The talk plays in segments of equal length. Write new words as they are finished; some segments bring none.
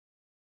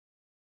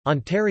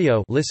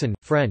Ontario, listen,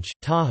 French,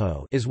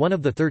 Tahoe, is one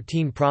of the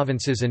 13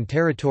 provinces and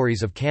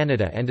territories of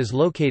Canada and is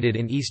located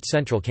in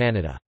east-central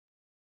Canada.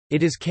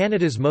 It is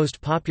Canada's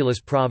most populous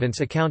province,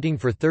 accounting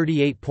for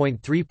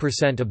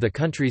 38.3% of the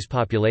country's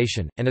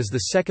population, and is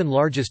the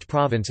second-largest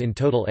province in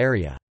total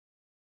area.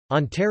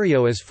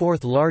 Ontario is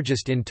fourth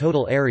largest in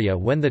total area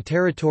when the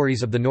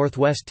territories of the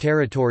Northwest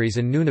Territories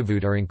and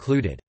Nunavut are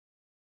included.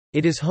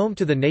 It is home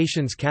to the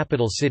nation's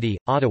capital city,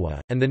 Ottawa,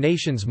 and the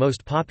nation's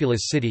most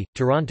populous city,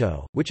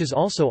 Toronto, which is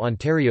also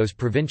Ontario's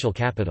provincial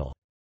capital.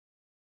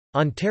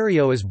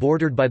 Ontario is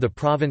bordered by the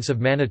province of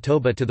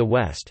Manitoba to the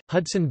west,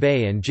 Hudson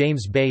Bay and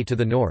James Bay to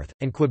the north,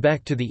 and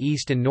Quebec to the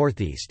east and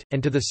northeast,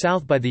 and to the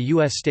south by the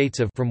U.S. states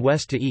of from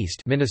west to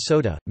east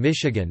Minnesota,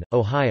 Michigan,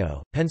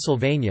 Ohio,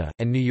 Pennsylvania,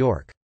 and New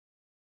York.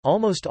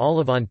 Almost all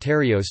of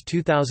Ontario's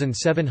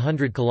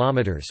 2,700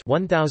 kilometers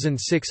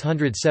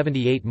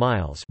 (1,678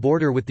 miles)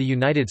 border with the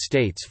United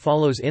States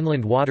follows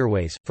inland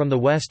waterways, from the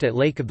west at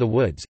Lake of the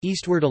Woods,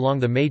 eastward along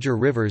the major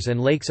rivers and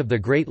lakes of the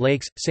Great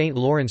Lakes, St.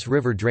 Lawrence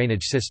River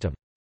drainage system.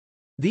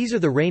 These are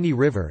the Rainy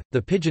River,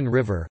 the Pigeon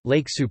River,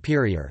 Lake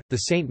Superior, the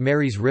St.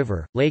 Mary's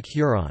River, Lake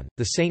Huron,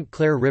 the St.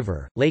 Clair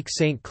River, Lake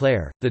St.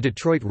 Clair, the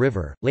Detroit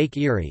River, Lake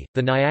Erie,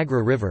 the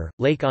Niagara River,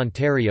 Lake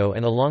Ontario,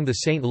 and along the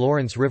St.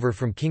 Lawrence River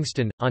from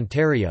Kingston,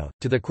 Ontario,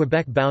 to the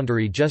Quebec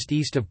boundary just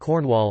east of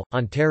Cornwall,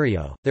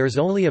 Ontario. There is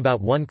only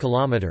about 1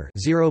 kilometre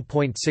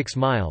 (0.6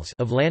 miles)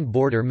 of land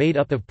border made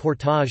up of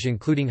portage,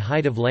 including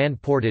height of land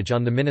portage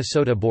on the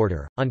Minnesota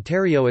border.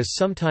 Ontario is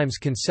sometimes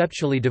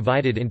conceptually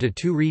divided into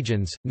two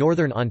regions,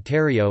 Northern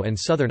Ontario and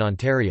Southern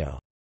Ontario.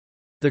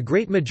 The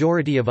great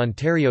majority of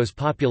Ontario's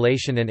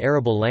population and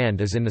arable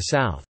land is in the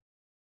south.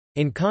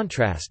 In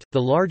contrast,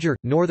 the larger,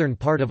 northern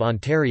part of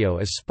Ontario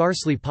is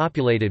sparsely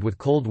populated with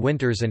cold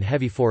winters and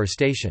heavy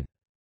forestation.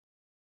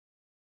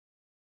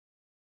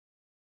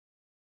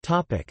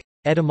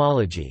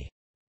 Etymology.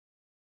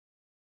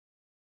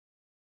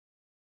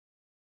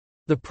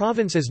 The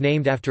province is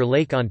named after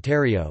Lake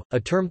Ontario, a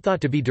term thought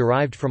to be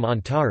derived from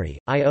Ontari,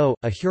 I.O.,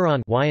 a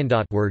Huron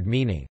Wyandot word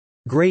meaning,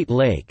 Great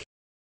Lake,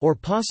 or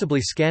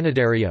possibly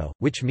Scanadario,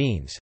 which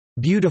means,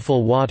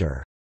 beautiful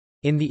water,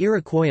 in the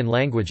Iroquoian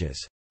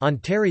languages.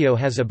 Ontario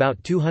has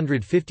about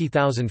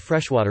 250,000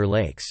 freshwater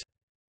lakes.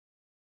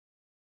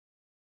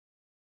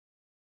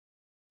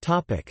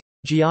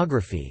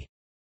 Geography.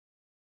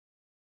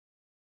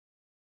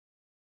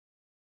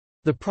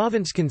 The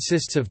province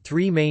consists of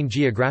three main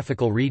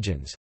geographical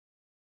regions.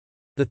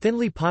 The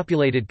thinly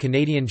populated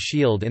Canadian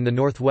Shield in the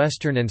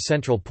northwestern and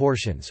central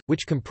portions,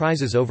 which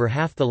comprises over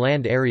half the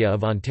land area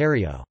of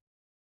Ontario.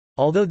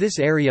 Although this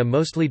area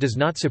mostly does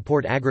not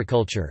support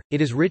agriculture,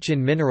 it is rich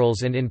in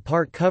minerals and in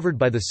part covered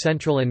by the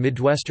central and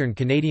midwestern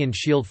Canadian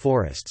Shield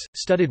forests,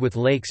 studded with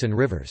lakes and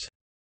rivers.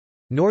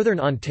 Northern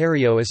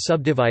Ontario is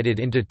subdivided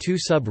into two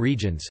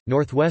sub-regions,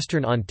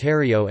 northwestern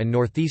Ontario and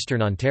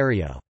northeastern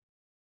Ontario.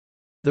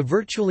 The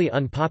virtually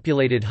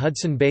unpopulated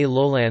Hudson Bay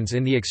lowlands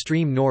in the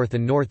extreme north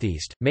and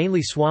northeast,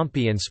 mainly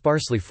swampy and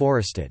sparsely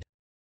forested.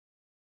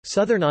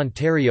 Southern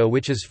Ontario,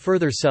 which is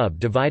further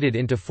sub-divided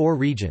into four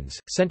regions,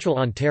 Central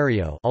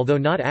Ontario, although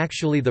not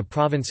actually the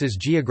province's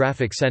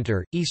geographic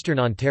centre, Eastern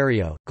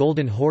Ontario,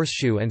 Golden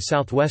Horseshoe and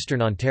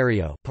Southwestern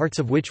Ontario, parts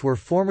of which were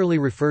formerly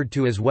referred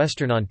to as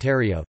Western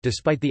Ontario.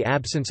 Despite the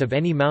absence of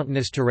any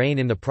mountainous terrain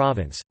in the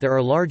province, there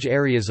are large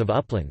areas of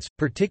uplands,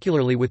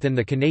 particularly within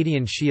the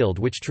Canadian Shield,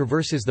 which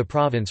traverses the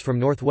province from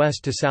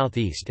northwest to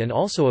southeast and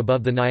also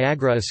above the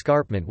Niagara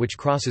Escarpment, which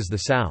crosses the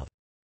south.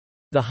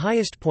 The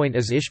highest point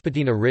is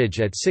Ishpetina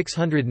Ridge at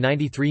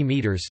 693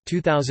 metres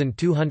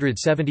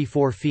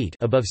 (2,274 feet)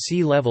 above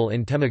sea level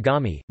in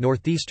Temagami,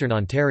 northeastern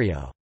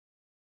Ontario.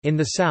 In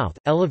the south,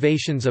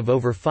 elevations of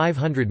over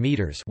 500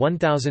 metres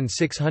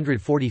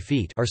 (1,640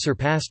 feet) are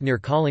surpassed near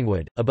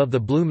Collingwood, above the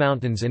Blue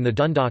Mountains in the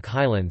Dundalk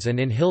Highlands and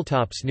in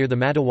hilltops near the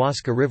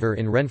Madawaska River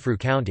in Renfrew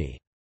County.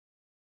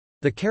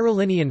 The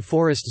Carolinian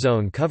Forest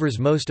Zone covers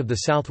most of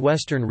the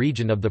southwestern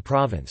region of the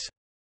province.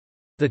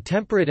 The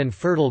temperate and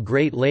fertile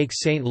Great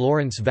Lakes St.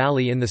 Lawrence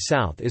Valley in the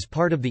south is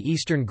part of the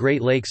eastern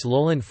Great Lakes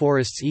lowland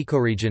forests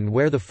ecoregion,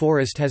 where the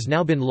forest has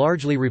now been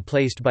largely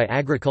replaced by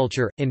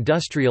agriculture,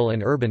 industrial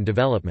and urban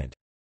development.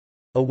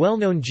 A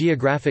well-known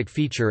geographic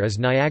feature is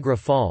Niagara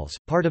Falls,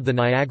 part of the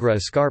Niagara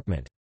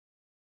Escarpment.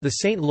 The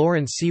St.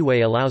 Lawrence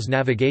Seaway allows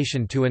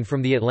navigation to and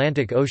from the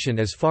Atlantic Ocean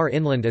as far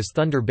inland as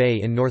Thunder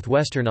Bay in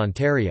northwestern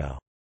Ontario.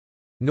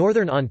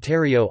 Northern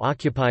Ontario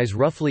occupies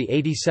roughly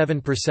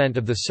 87%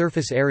 of the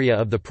surface area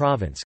of the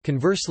province,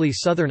 conversely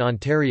Southern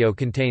Ontario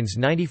contains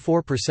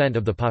 94%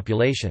 of the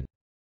population.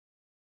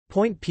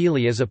 Point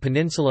Pelee is a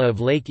peninsula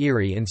of Lake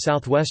Erie in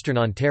southwestern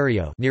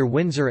Ontario near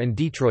Windsor and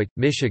Detroit,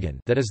 Michigan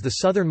that is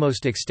the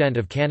southernmost extent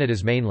of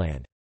Canada's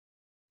mainland.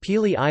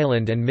 Pelee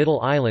Island and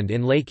Middle Island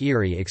in Lake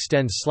Erie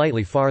extends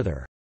slightly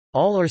farther.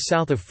 All are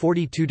south of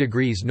 42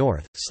 degrees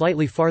north,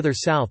 slightly farther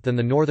south than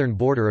the northern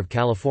border of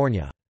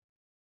California.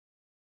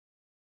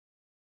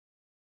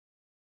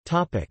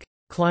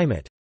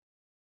 Climate.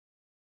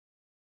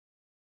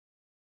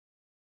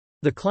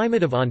 The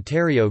climate of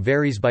Ontario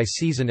varies by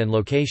season and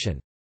location.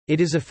 It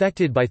is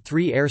affected by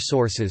three air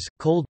sources: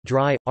 cold,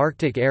 dry,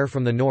 Arctic air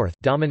from the north,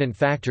 dominant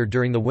factor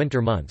during the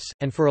winter months,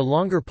 and for a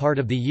longer part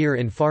of the year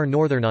in far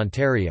northern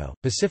Ontario,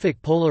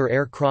 Pacific polar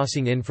air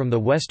crossing in from the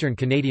western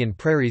Canadian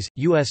prairies,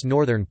 U.S.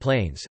 northern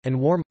plains, and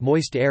warm,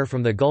 moist air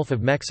from the Gulf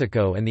of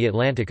Mexico and the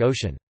Atlantic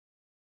Ocean.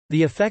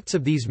 The effects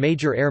of these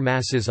major air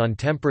masses on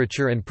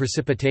temperature and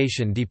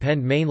precipitation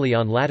depend mainly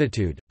on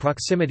latitude,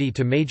 proximity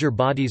to major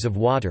bodies of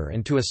water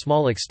and to a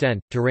small extent,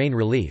 terrain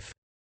relief.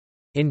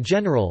 In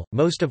general,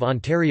 most of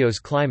Ontario's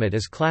climate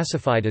is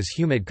classified as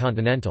humid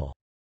continental.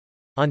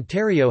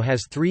 Ontario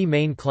has three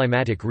main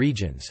climatic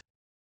regions.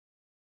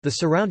 The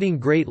surrounding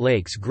Great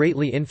Lakes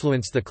greatly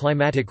influence the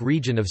climatic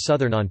region of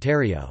southern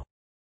Ontario.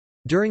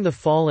 During the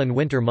fall and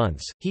winter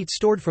months, heat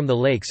stored from the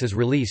lakes is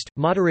released,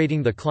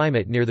 moderating the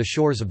climate near the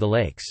shores of the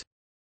lakes.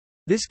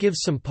 This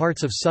gives some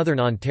parts of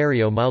southern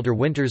Ontario milder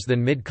winters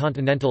than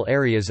mid-continental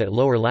areas at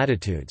lower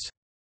latitudes.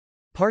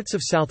 Parts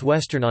of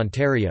southwestern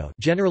Ontario,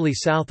 generally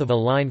south of a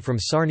line from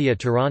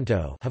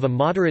Sarnia-Toronto, have a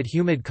moderate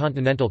humid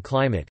continental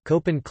climate,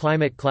 Köppen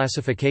climate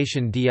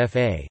classification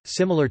DFA,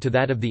 similar to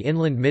that of the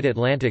inland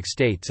mid-Atlantic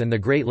states and the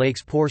Great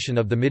Lakes portion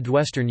of the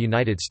Midwestern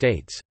United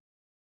States.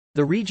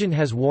 The region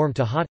has warm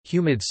to hot,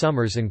 humid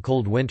summers and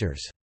cold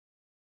winters.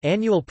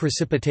 Annual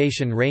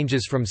precipitation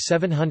ranges from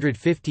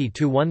 750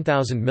 to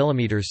 1,000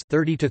 mm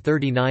 30 to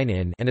 39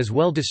 in and is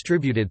well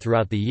distributed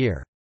throughout the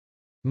year.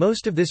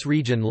 Most of this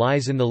region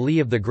lies in the lee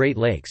of the Great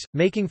Lakes,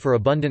 making for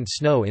abundant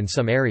snow in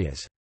some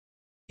areas.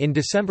 In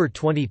December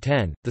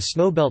 2010, the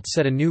snowbelt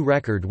set a new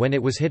record when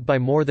it was hit by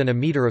more than a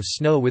meter of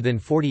snow within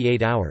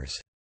 48 hours.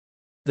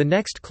 The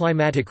next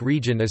climatic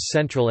region is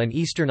central and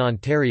eastern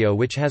Ontario,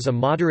 which has a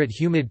moderate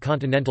humid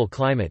continental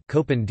climate,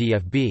 Köppen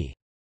DFB.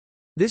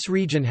 This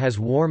region has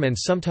warm and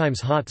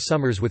sometimes hot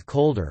summers with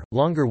colder,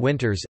 longer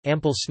winters,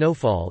 ample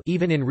snowfall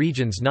even in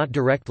regions not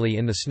directly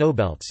in the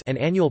snowbelts, and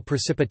annual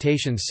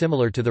precipitation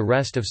similar to the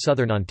rest of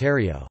southern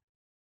Ontario.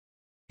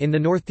 In the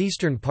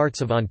northeastern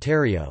parts of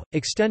Ontario,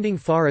 extending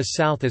far as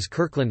south as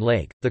Kirkland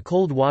Lake, the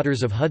cold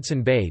waters of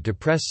Hudson Bay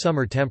depress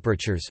summer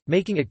temperatures,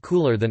 making it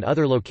cooler than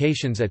other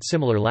locations at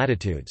similar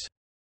latitudes.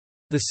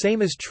 The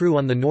same is true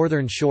on the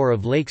northern shore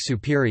of Lake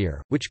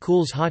Superior, which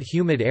cools hot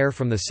humid air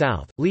from the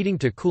south, leading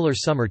to cooler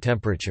summer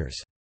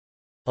temperatures.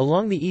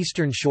 Along the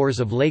eastern shores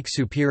of Lake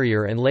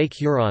Superior and Lake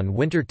Huron,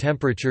 winter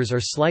temperatures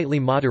are slightly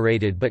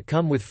moderated but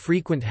come with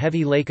frequent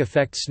heavy lake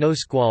effect snow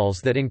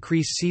squalls that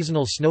increase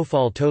seasonal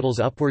snowfall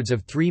totals upwards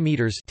of 3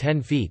 meters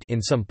 (10 feet)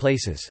 in some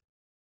places.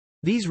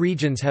 These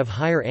regions have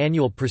higher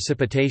annual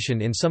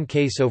precipitation, in some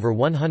case over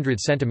 100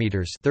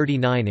 centimeters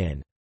 (39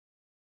 in).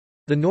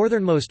 The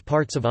northernmost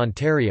parts of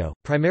Ontario,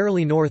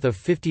 primarily north of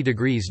 50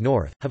 degrees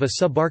north, have a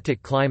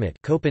subarctic climate,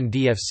 Köppen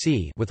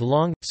DFC, with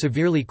long,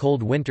 severely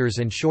cold winters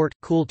and short,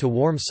 cool to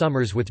warm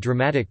summers with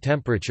dramatic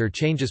temperature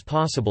changes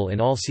possible in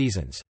all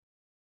seasons.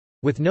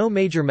 With no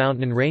major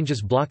mountain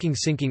ranges blocking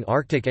sinking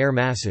Arctic air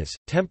masses,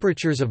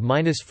 temperatures of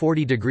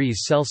 -40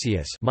 degrees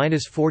Celsius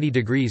 (-40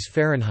 degrees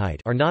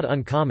Fahrenheit) are not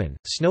uncommon.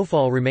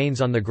 Snowfall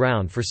remains on the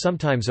ground for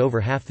sometimes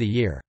over half the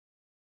year.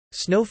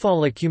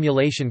 Snowfall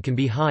accumulation can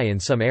be high in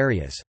some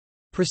areas.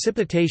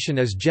 Precipitation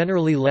is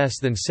generally less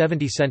than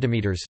 70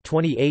 centimeters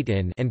 (28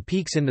 in) and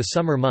peaks in the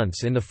summer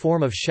months in the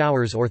form of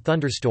showers or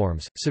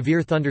thunderstorms.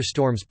 Severe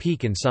thunderstorms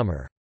peak in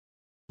summer.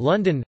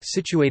 London,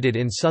 situated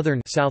in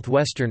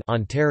southwestern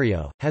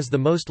Ontario, has the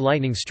most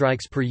lightning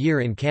strikes per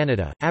year in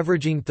Canada,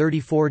 averaging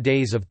 34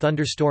 days of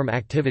thunderstorm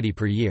activity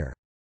per year.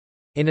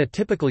 In a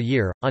typical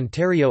year,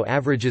 Ontario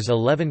averages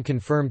 11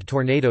 confirmed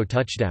tornado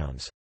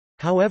touchdowns.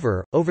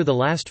 However, over the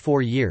last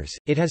 4 years,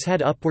 it has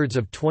had upwards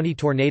of 20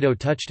 tornado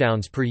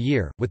touchdowns per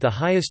year, with the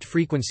highest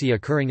frequency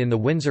occurring in the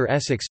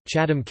Windsor-Essex,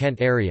 Chatham-Kent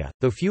area,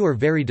 though few are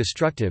very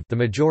destructive, the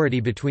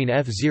majority between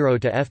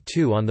F0 to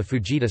F2 on the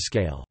Fujita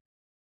scale.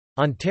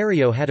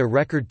 Ontario had a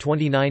record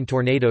 29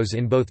 tornadoes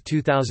in both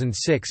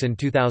 2006 and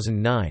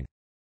 2009.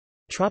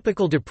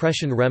 Tropical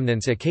depression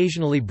remnants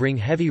occasionally bring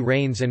heavy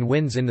rains and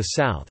winds in the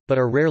south, but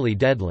are rarely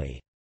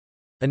deadly.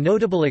 A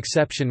notable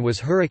exception was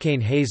Hurricane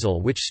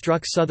Hazel, which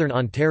struck southern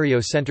Ontario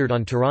centred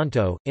on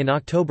Toronto, in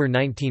October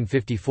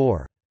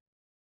 1954.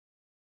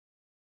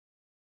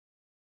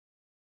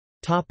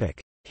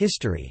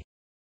 History.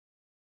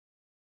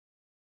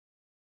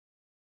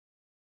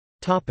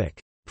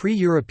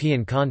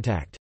 Pre-European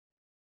contact.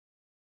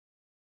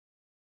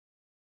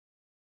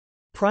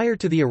 Prior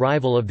to the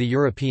arrival of the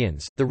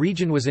Europeans, the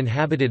region was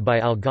inhabited by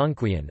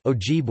Algonquian,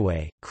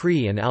 Ojibwe,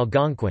 Cree and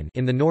Algonquin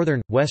in the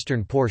northern,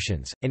 western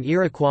portions, and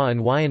Iroquois and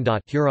Wyandot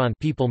Huron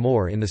people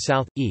more in the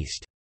south,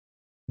 east.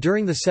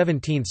 During the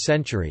 17th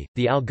century,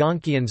 the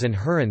Algonquians and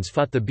Hurons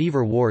fought the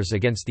Beaver Wars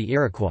against the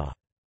Iroquois.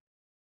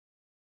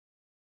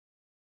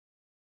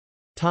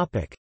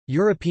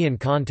 European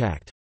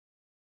contact.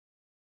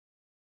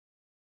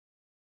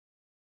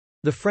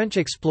 The French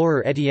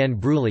explorer Étienne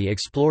Brulé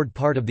explored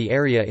part of the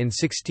area in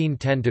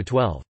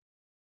 1610–12.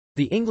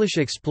 The English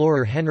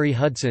explorer Henry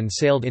Hudson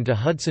sailed into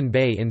Hudson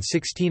Bay in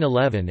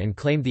 1611 and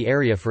claimed the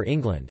area for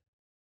England.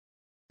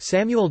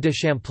 Samuel de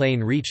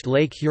Champlain reached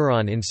Lake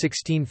Huron in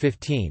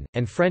 1615,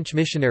 and French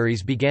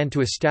missionaries began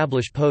to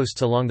establish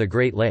posts along the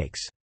Great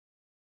Lakes.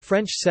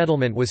 French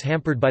settlement was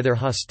hampered by their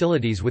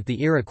hostilities with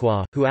the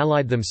Iroquois, who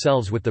allied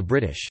themselves with the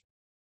British.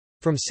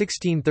 From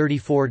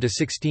 1634 to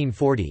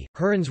 1640,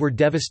 Hurons were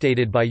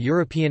devastated by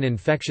European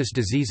infectious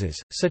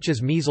diseases, such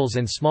as measles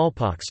and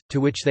smallpox,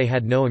 to which they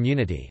had no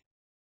immunity.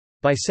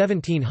 By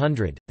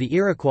 1700, the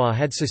Iroquois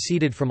had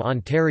seceded from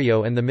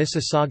Ontario and the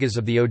Mississaugas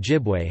of the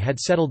Ojibwe had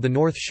settled the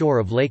north shore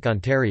of Lake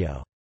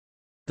Ontario.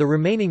 The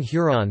remaining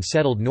Huron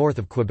settled north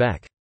of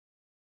Quebec.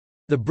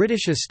 The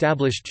British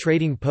established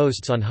trading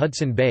posts on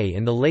Hudson Bay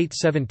in the late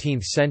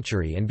 17th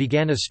century and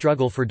began a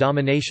struggle for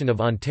domination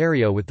of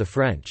Ontario with the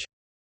French.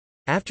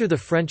 After the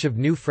French of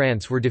New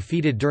France were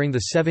defeated during the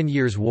Seven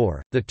Years'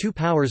 War, the two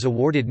powers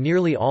awarded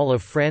nearly all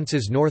of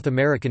France's North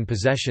American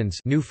possessions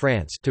New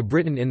France to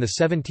Britain in the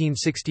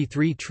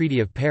 1763 Treaty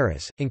of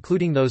Paris,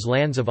 including those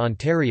lands of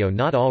Ontario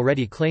not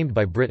already claimed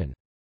by Britain.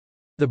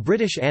 The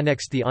British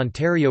annexed the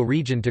Ontario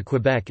region to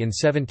Quebec in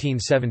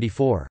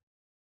 1774.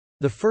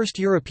 The first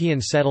European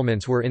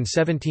settlements were in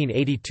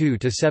 1782 to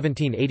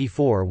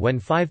 1784 when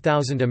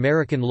 5,000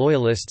 American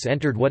Loyalists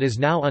entered what is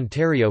now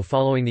Ontario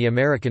following the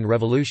American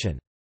Revolution.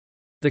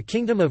 The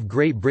Kingdom of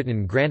Great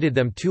Britain granted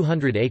them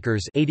 200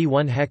 acres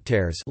 81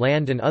 hectares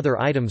land and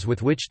other items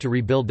with which to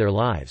rebuild their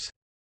lives.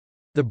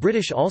 The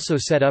British also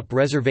set up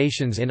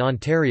reservations in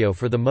Ontario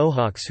for the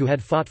Mohawks who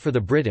had fought for the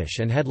British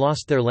and had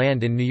lost their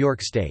land in New York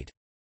State.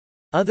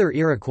 Other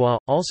Iroquois,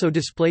 also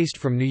displaced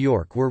from New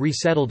York, were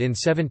resettled in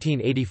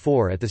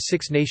 1784 at the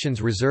Six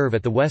Nations Reserve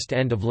at the west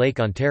end of Lake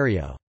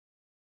Ontario.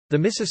 The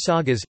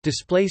Mississaugas,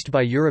 displaced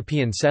by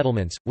European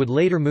settlements, would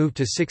later move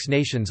to Six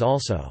Nations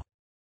also.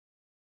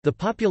 The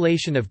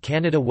population of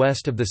Canada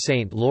west of the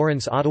St.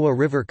 Lawrence-Ottawa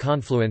River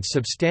confluence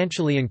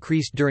substantially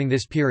increased during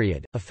this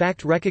period, a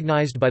fact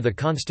recognized by the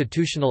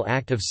Constitutional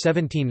Act of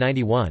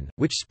 1791,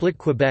 which split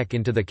Quebec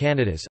into the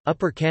Canadas,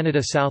 Upper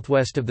Canada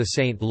southwest of the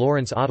St.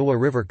 Lawrence-Ottawa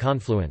River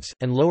confluence,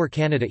 and Lower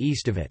Canada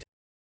east of it.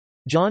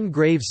 John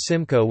Graves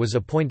Simcoe was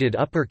appointed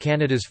Upper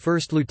Canada's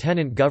first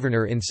lieutenant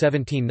governor in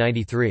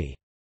 1793.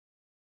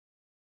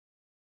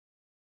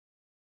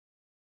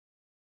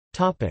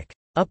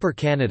 Upper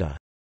Canada.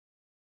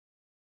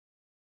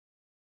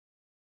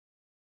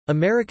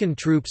 American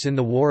troops in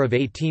the War of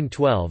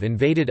 1812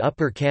 invaded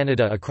Upper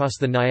Canada across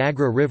the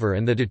Niagara River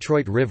and the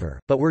Detroit River,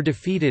 but were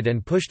defeated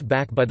and pushed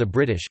back by the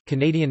British,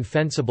 Canadian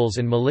Fencibles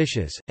and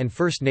militias, and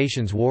First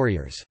Nations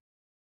warriors.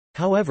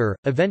 However,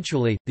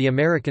 eventually, the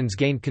Americans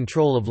gained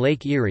control of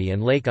Lake Erie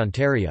and Lake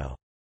Ontario.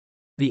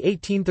 The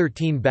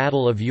 1813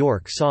 Battle of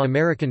York saw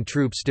American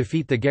troops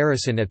defeat the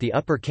garrison at the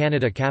Upper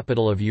Canada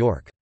capital of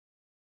York.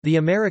 The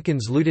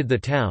Americans looted the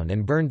town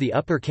and burned the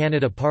Upper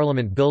Canada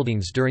Parliament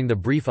buildings during the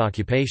brief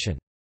occupation.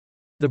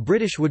 The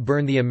British would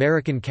burn the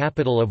American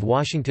capital of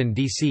Washington,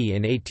 D.C.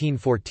 in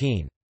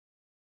 1814.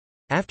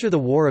 After the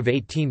War of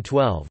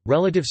 1812,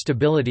 relative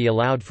stability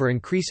allowed for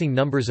increasing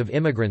numbers of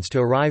immigrants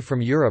to arrive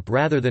from Europe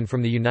rather than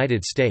from the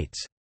United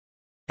States.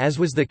 As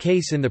was the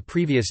case in the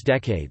previous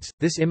decades,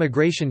 this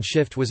immigration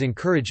shift was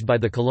encouraged by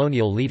the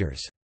colonial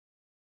leaders.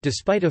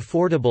 Despite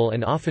affordable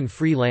and often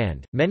free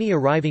land, many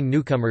arriving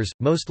newcomers,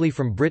 mostly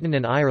from Britain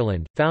and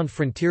Ireland, found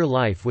frontier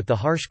life with the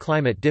harsh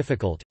climate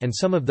difficult, and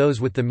some of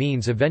those with the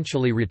means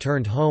eventually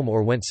returned home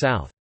or went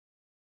south.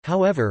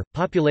 However,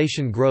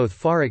 population growth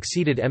far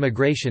exceeded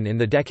emigration in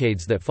the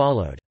decades that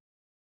followed.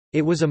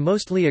 It was a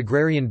mostly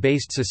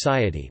agrarian-based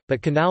society,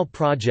 but canal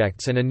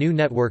projects and a new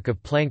network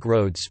of plank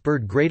roads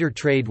spurred greater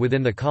trade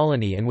within the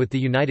colony and with the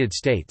United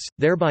States,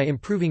 thereby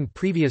improving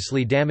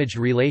previously damaged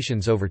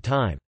relations over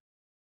time.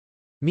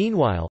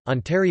 Meanwhile,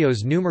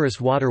 Ontario's numerous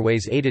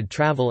waterways aided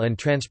travel and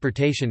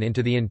transportation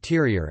into the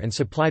interior and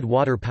supplied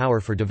water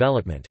power for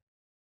development.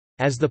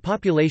 As the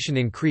population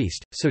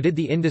increased, so did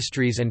the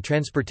industries and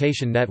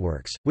transportation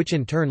networks, which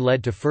in turn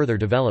led to further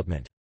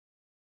development.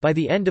 By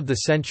the end of the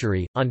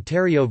century,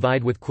 Ontario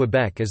vied with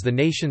Quebec as the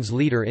nation's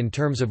leader in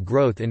terms of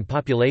growth in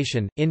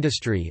population,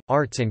 industry,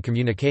 arts and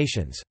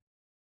communications.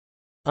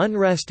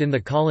 Unrest in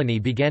the colony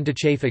began to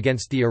chafe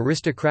against the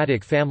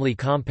aristocratic family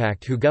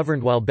compact who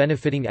governed while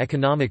benefiting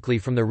economically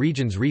from the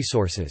region's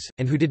resources,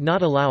 and who did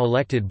not allow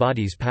elected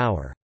bodies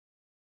power.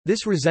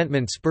 This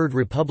resentment spurred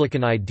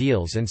Republican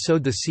ideals and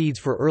sowed the seeds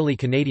for early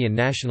Canadian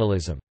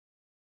nationalism.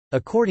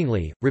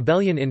 Accordingly,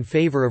 rebellion in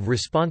favour of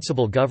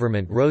responsible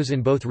government rose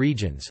in both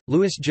regions.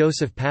 Louis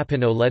Joseph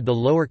Papineau led the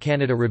Lower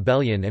Canada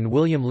Rebellion and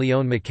William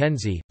Lyon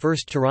Mackenzie,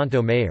 first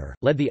Toronto mayor,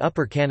 led the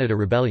Upper Canada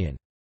Rebellion.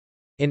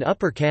 In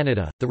Upper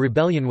Canada, the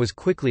rebellion was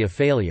quickly a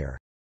failure.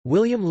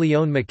 William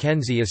Lyon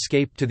Mackenzie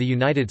escaped to the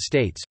United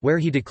States, where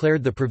he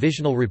declared the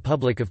Provisional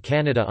Republic of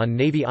Canada on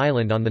Navy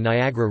Island on the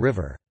Niagara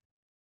River.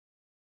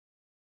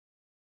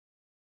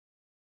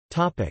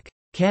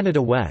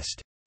 Canada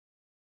West.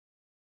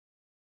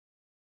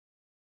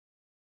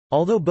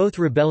 Although both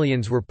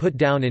rebellions were put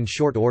down in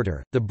short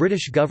order, the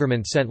British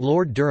government sent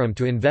Lord Durham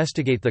to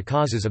investigate the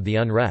causes of the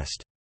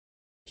unrest.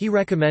 He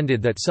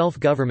recommended that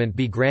self-government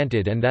be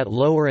granted and that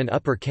Lower and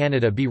Upper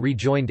Canada be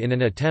rejoined in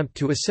an attempt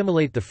to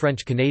assimilate the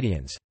French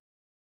Canadians.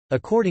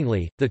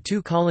 Accordingly, the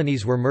two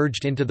colonies were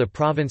merged into the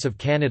Province of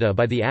Canada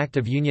by the Act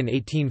of Union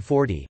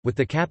 1840, with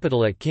the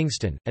capital at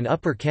Kingston, and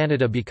Upper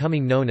Canada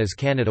becoming known as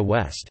Canada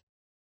West.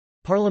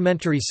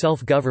 Parliamentary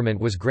self-government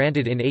was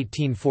granted in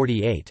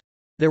 1848.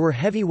 There were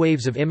heavy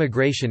waves of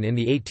immigration in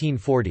the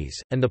 1840s,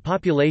 and the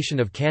population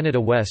of Canada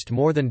West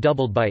more than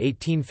doubled by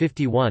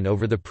 1851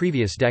 over the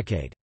previous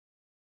decade.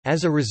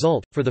 As a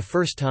result, for the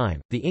first time,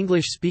 the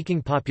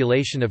English-speaking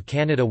population of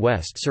Canada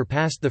West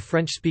surpassed the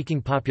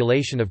French-speaking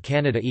population of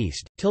Canada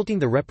East, tilting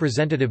the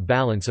representative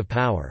balance of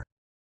power.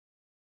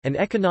 An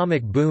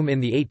economic boom in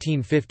the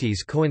 1850s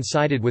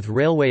coincided with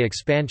railway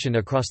expansion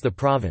across the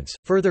province,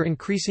 further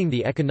increasing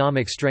the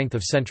economic strength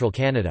of central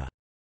Canada.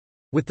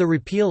 With the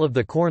repeal of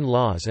the Corn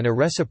Laws and a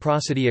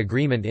reciprocity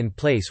agreement in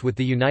place with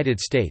the United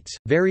States,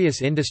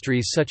 various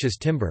industries such as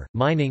timber,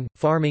 mining,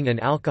 farming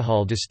and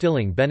alcohol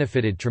distilling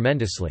benefited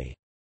tremendously.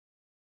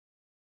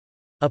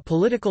 A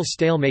political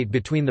stalemate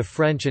between the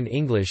French and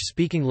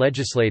English-speaking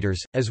legislators,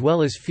 as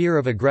well as fear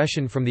of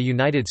aggression from the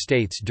United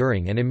States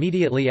during and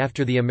immediately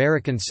after the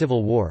American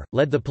Civil War,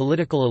 led the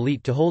political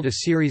elite to hold a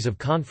series of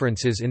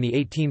conferences in the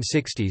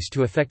 1860s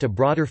to effect a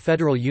broader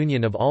federal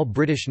union of all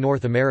British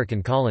North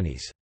American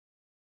colonies.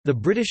 The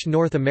British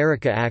North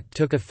America Act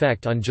took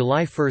effect on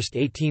July 1,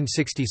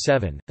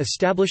 1867,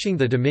 establishing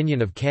the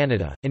Dominion of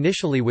Canada,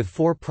 initially with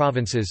 4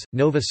 provinces,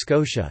 Nova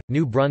Scotia,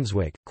 New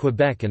Brunswick,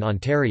 Quebec and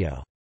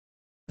Ontario.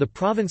 The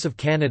province of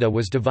Canada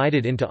was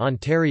divided into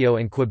Ontario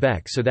and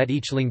Quebec so that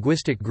each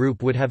linguistic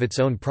group would have its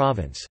own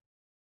province.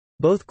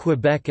 Both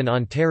Quebec and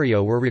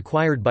Ontario were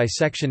required by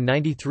Section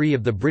 93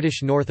 of the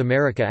British North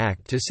America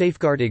Act to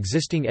safeguard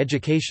existing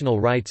educational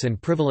rights and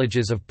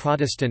privileges of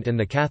Protestant and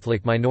the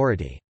Catholic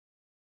minority.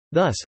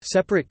 Thus,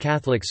 separate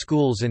Catholic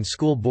schools and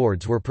school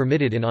boards were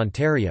permitted in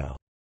Ontario.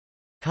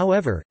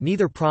 However,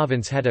 neither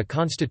province had a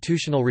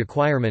constitutional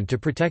requirement to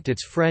protect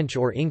its French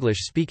or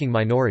English-speaking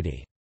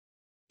minority.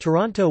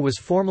 Toronto was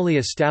formally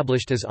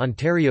established as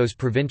Ontario's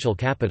provincial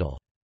capital.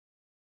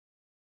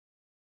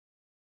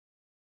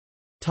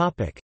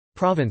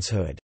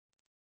 Provincehood.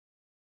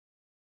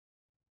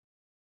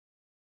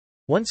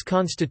 Once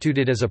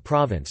constituted as a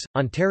province,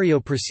 Ontario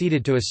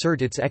proceeded to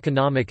assert its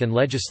economic and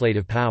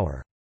legislative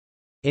power.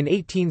 In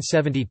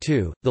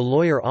 1872, the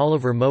lawyer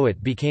Oliver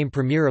Mowat became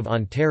Premier of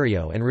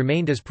Ontario and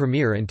remained as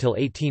Premier until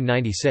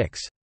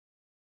 1896.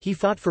 He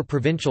fought for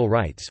provincial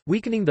rights,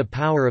 weakening the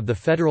power of the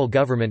federal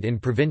government in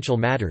provincial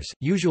matters,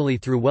 usually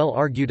through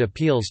well-argued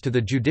appeals to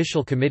the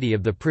Judicial Committee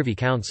of the Privy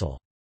Council.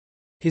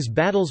 His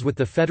battles with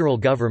the federal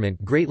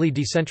government greatly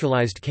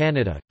decentralized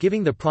Canada,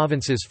 giving the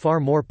provinces far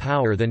more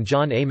power than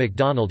John A.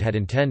 Macdonald had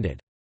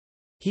intended.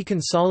 He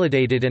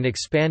consolidated and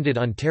expanded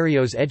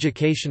Ontario's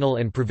educational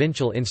and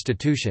provincial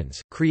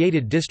institutions,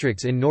 created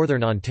districts in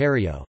northern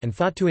Ontario, and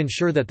fought to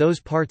ensure that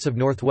those parts of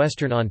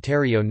northwestern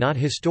Ontario not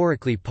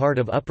historically part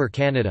of Upper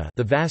Canada,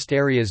 the vast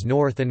areas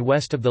north and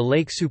west of the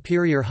Lake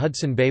Superior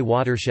Hudson Bay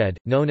watershed,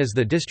 known as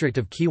the District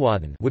of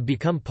Keewatin, would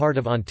become part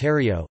of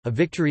Ontario, a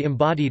victory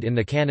embodied in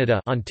the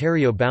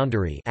Canada-Ontario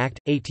Boundary Act,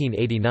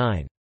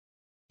 1889.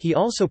 He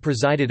also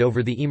presided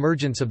over the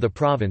emergence of the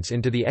province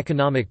into the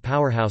economic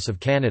powerhouse of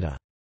Canada.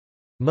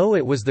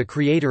 Mowat was the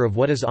creator of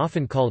what is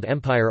often called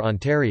Empire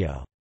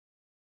Ontario.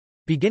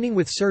 Beginning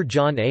with Sir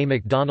John A.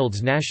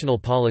 Macdonald's National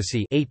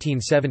Policy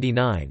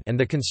 1879 and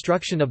the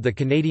construction of the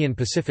Canadian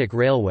Pacific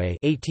Railway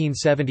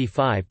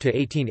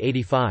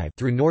 1875–1885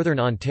 through northern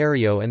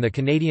Ontario and the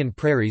Canadian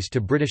Prairies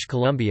to British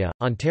Columbia,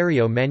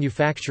 Ontario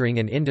manufacturing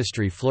and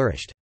industry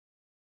flourished.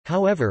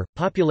 However,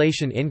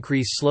 population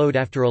increase slowed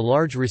after a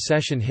large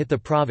recession hit the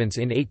province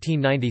in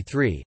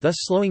 1893, thus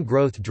slowing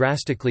growth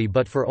drastically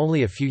but for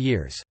only a few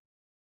years.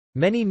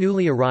 Many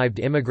newly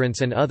arrived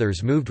immigrants and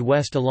others moved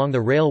west along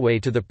the railway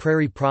to the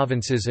Prairie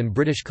Provinces and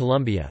British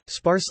Columbia,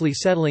 sparsely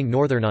settling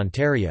northern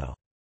Ontario.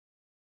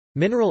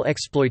 Mineral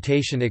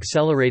exploitation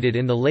accelerated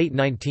in the late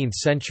 19th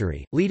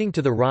century, leading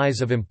to the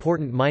rise of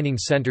important mining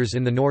centres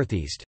in the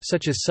northeast,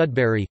 such as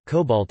Sudbury,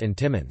 Cobalt and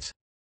Timmins.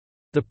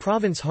 The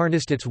province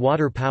harnessed its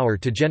water power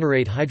to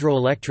generate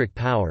hydroelectric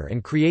power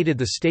and created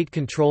the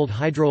state-controlled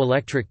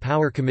Hydroelectric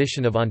Power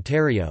Commission of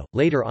Ontario,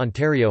 later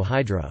Ontario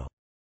Hydro.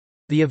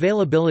 The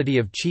availability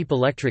of cheap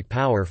electric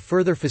power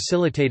further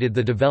facilitated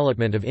the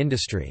development of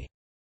industry.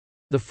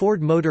 The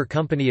Ford Motor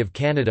Company of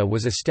Canada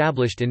was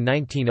established in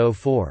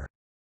 1904.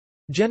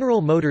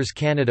 General Motors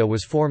Canada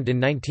was formed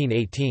in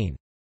 1918.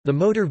 The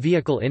motor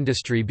vehicle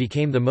industry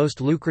became the most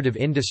lucrative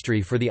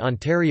industry for the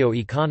Ontario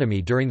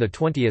economy during the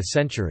 20th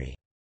century.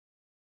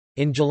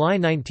 In July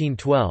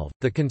 1912,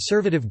 the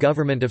Conservative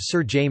government of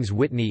Sir James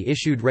Whitney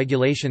issued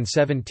Regulation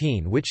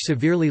 17 which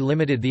severely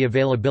limited the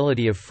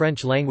availability of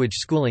French-language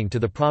schooling to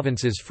the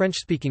province's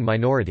French-speaking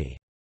minority.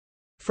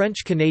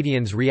 French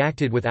Canadians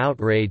reacted with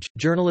outrage,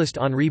 journalist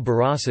Henri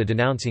Bourassa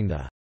denouncing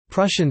the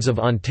Prussians of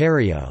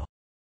Ontario.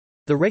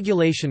 The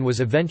regulation was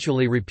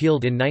eventually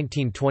repealed in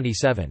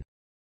 1927.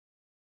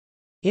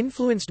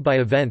 Influenced by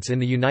events in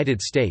the United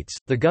States,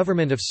 the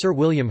government of Sir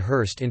William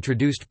Hearst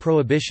introduced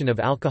prohibition of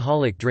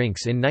alcoholic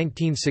drinks in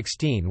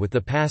 1916 with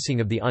the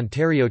passing of the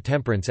Ontario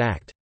Temperance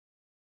Act.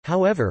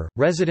 However,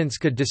 residents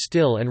could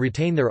distill and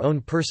retain their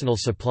own personal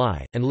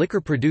supply, and liquor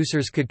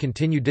producers could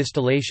continue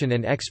distillation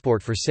and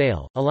export for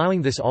sale,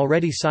 allowing this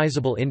already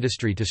sizable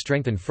industry to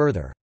strengthen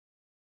further.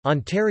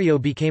 Ontario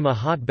became a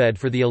hotbed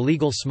for the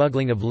illegal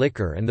smuggling of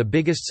liquor and the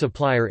biggest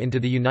supplier into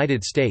the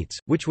United States,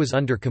 which was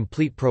under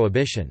complete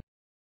prohibition.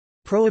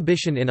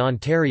 Prohibition in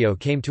Ontario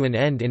came to an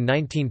end in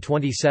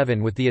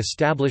 1927 with the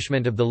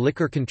establishment of the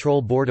Liquor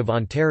Control Board of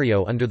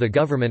Ontario under the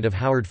government of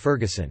Howard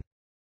Ferguson.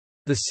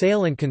 The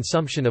sale and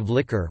consumption of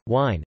liquor,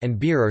 wine, and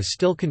beer are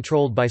still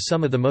controlled by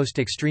some of the most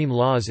extreme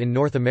laws in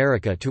North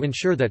America to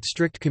ensure that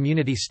strict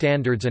community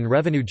standards and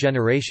revenue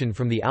generation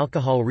from the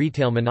alcohol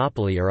retail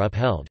monopoly are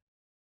upheld.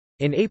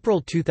 In April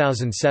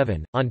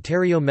 2007,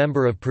 Ontario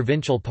Member of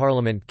Provincial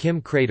Parliament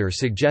Kim Crater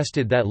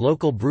suggested that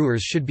local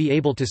brewers should be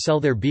able to sell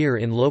their beer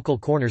in local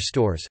corner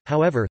stores,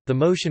 however, the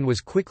motion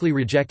was quickly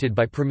rejected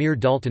by Premier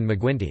Dalton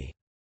McGuinty.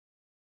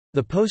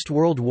 The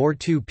post-World War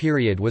II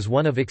period was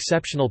one of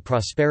exceptional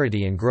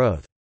prosperity and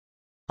growth.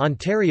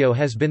 Ontario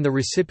has been the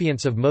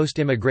recipients of most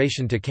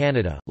immigration to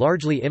Canada,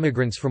 largely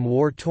immigrants from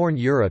war-torn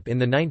Europe in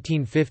the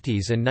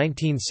 1950s and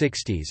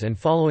 1960s, and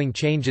following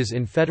changes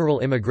in federal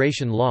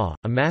immigration law,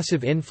 a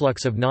massive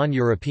influx of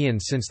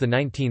non-Europeans since the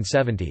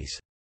 1970s.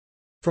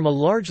 From a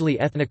largely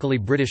ethnically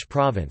British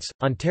province,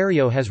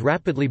 Ontario has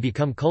rapidly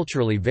become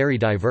culturally very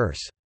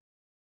diverse.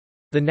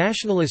 The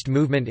nationalist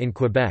movement in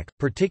Quebec,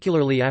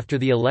 particularly after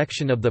the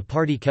election of the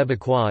Parti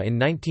Québécois in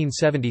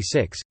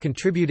 1976,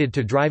 contributed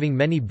to driving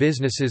many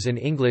businesses and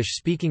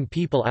English-speaking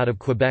people out of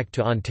Quebec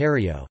to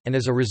Ontario, and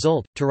as a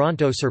result,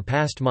 Toronto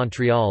surpassed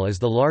Montreal as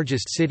the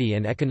largest city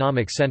and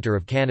economic centre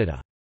of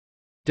Canada.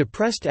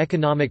 Depressed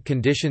economic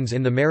conditions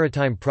in the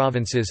maritime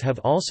provinces have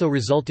also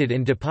resulted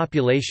in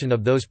depopulation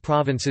of those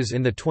provinces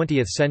in the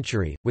 20th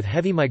century, with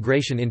heavy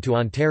migration into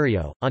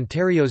Ontario.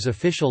 Ontario's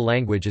official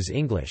language is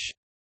English.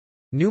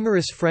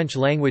 Numerous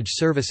French-language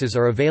services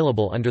are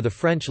available under the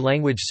French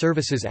Language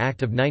Services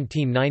Act of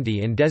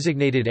 1990 in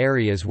designated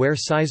areas where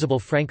sizable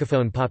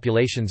francophone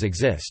populations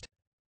exist.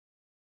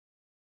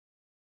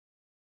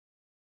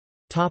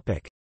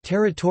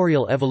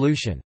 Territorial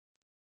evolution.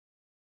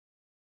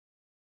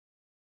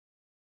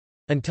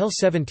 Until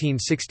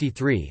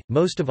 1763,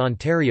 most of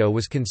Ontario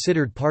was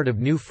considered part of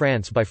New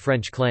France by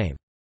French claim.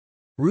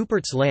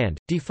 Rupert's Land,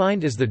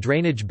 defined as the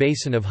drainage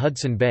basin of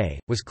Hudson Bay,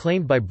 was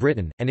claimed by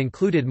Britain, and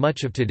included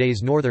much of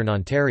today's northern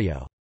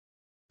Ontario.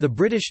 The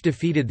British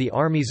defeated the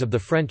armies of the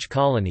French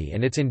colony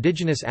and its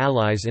indigenous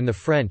allies in the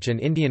French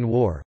and Indian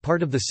War,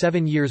 part of the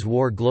 7 Years'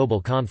 War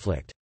global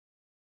conflict.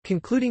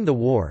 Concluding the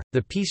war,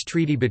 the peace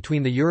treaty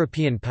between the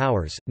European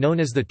powers, known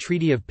as the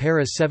Treaty of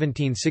Paris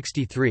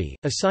 1763,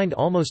 assigned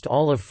almost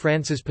all of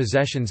France's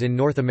possessions in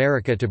North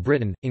America to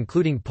Britain,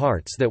 including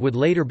parts that would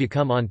later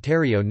become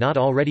Ontario not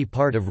already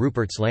part of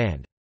Rupert's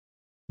Land.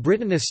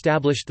 Britain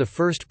established the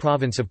first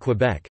province of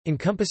Quebec,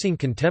 encompassing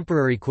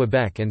contemporary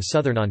Quebec and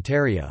southern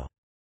Ontario.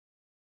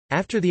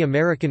 After the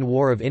American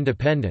War of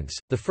Independence,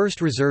 the first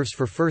reserves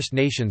for First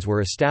Nations were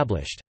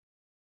established.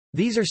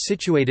 These are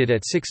situated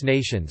at Six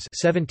Nations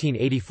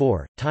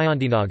 1784,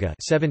 Tyondinaga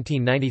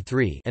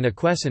 1793, and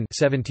Akwesasne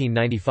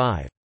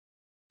 1795.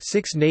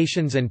 Six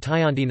Nations and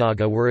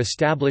Tyondinaga were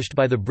established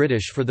by the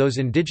British for those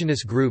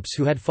indigenous groups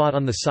who had fought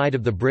on the side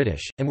of the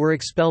British, and were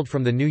expelled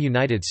from the new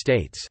United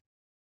States.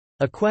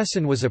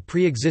 Akwesasne was a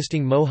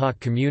pre-existing Mohawk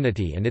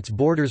community and its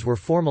borders were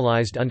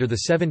formalized under the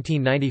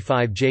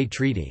 1795 Jay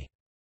Treaty.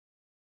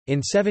 In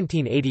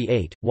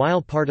 1788,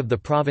 while part of the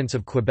province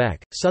of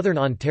Quebec, southern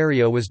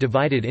Ontario was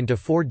divided into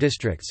 4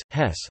 districts,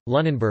 Hesse,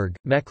 Lunenburg,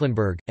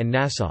 Mecklenburg, and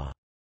Nassau.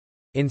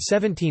 In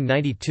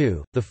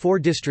 1792, the 4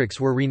 districts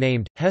were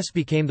renamed, Hesse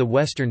became the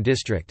Western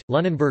District,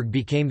 Lunenburg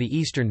became the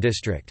Eastern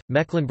District,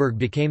 Mecklenburg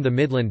became the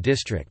Midland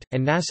District,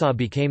 and Nassau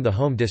became the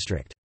Home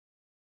District.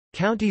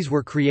 Counties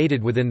were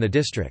created within the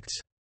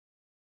districts.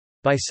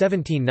 By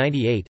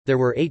 1798, there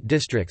were 8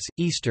 districts,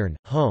 Eastern,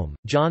 Home,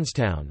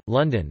 Johnstown,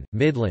 London,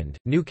 Midland,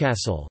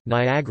 Newcastle,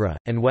 Niagara,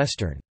 and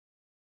Western.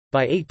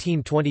 By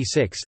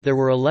 1826, there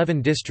were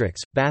 11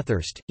 districts,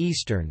 Bathurst,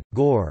 Eastern,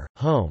 Gore,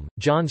 Home,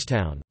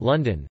 Johnstown,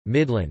 London,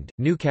 Midland,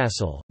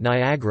 Newcastle,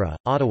 Niagara,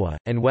 Ottawa,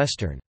 and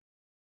Western.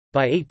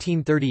 By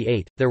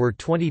 1838, there were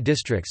 20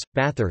 districts,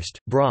 Bathurst,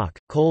 Brock,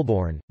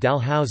 Colborne,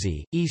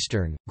 Dalhousie,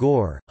 Eastern,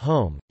 Gore,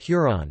 Home,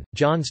 Huron,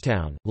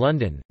 Johnstown,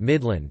 London,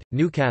 Midland,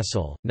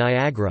 Newcastle,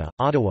 Niagara,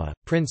 Ottawa,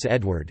 Prince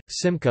Edward,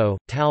 Simcoe,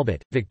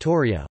 Talbot,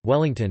 Victoria,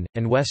 Wellington,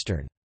 and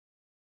Western.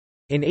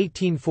 In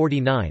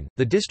 1849,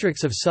 the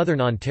districts of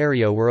southern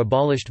Ontario were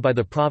abolished by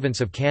the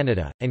Province of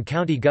Canada, and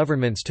county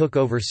governments took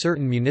over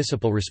certain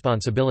municipal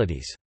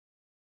responsibilities.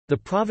 The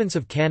Province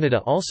of Canada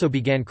also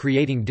began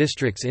creating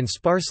districts in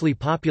sparsely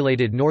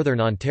populated northern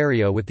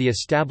Ontario with the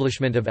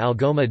establishment of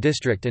Algoma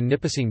District and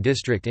Nipissing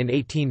District in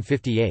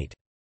 1858.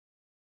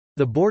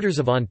 The borders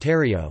of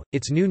Ontario,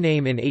 its new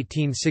name in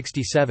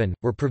 1867,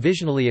 were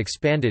provisionally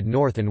expanded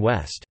north and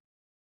west.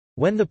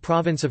 When the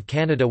Province of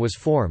Canada was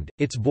formed,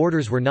 its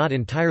borders were not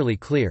entirely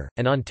clear,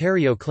 and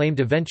Ontario claimed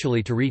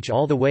eventually to reach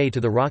all the way to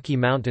the Rocky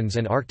Mountains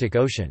and Arctic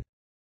Ocean.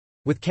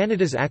 With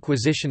Canada's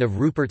acquisition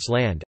of Rupert's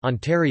Land,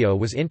 Ontario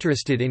was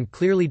interested in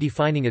clearly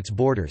defining its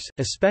borders,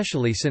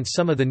 especially since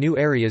some of the new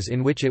areas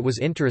in which it was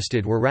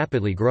interested were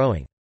rapidly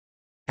growing.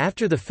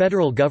 After the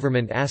federal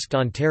government asked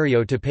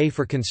Ontario to pay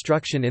for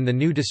construction in the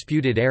new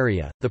disputed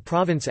area, the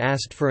province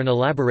asked for an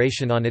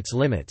elaboration on its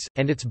limits,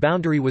 and its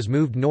boundary was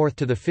moved north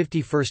to the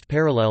 51st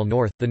parallel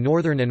north. The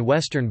northern and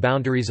western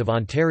boundaries of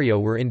Ontario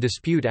were in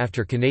dispute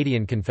after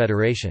Canadian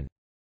Confederation.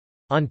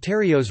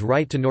 Ontario's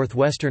right to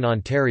northwestern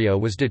Ontario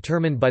was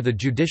determined by the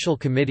Judicial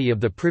Committee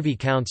of the Privy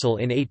Council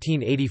in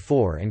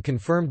 1884 and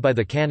confirmed by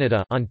the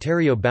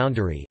Canada-Ontario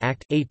Boundary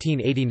Act,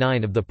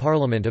 1889 of the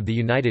Parliament of the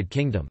United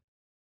Kingdom.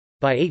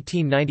 By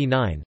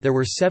 1899, there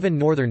were 7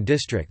 northern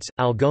districts: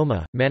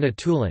 Algoma,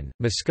 Manitoulin,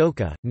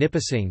 Muskoka,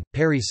 Nipissing,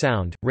 Parry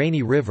Sound,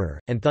 Rainy River,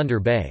 and Thunder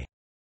Bay.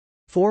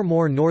 4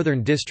 more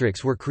northern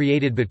districts were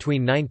created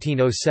between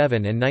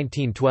 1907 and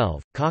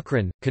 1912: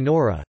 Cochrane,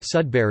 Kenora,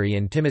 Sudbury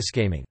and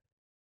Timiskaming.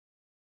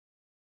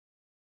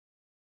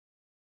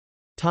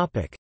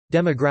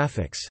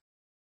 Demographics.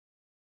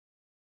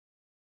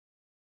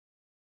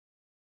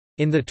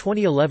 In the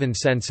 2011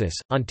 census,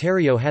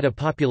 Ontario had a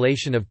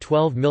population of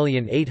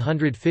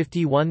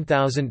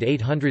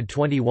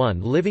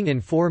 12,851,821 living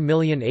in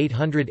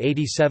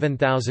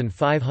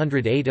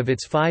 4,887,508 of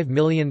its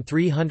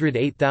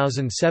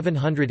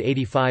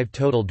 5,308,785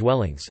 total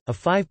dwellings, a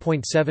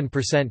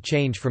 5.7%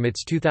 change from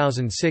its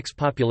 2006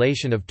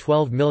 population of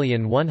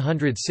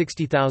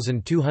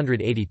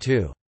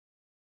 12,160,282.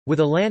 With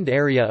a land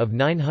area of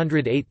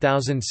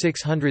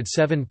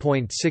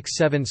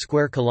 908,607.67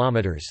 square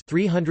kilometers,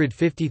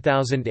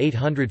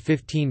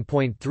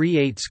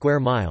 350,815.38 square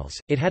miles,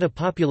 it had a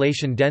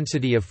population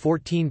density of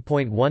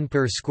 14.1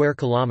 per square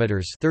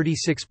kilometers,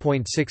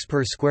 36.6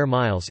 per square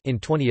miles in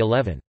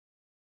 2011.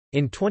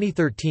 In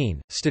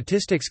 2013,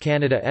 Statistics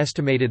Canada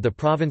estimated the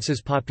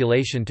province's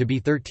population to be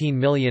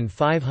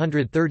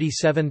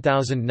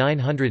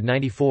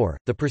 13,537,994.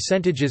 The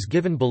percentages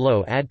given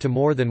below add to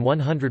more than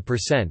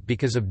 100%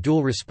 because of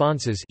dual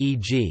responses,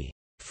 e.g.,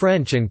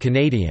 French and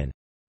Canadian.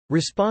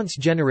 Response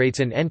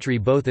generates an entry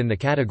both in the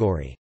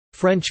category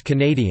French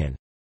Canadian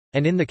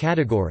and in the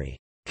category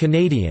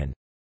Canadian.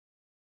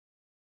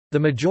 The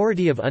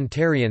majority of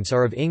Ontarians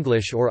are of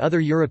English or other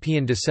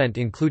European descent,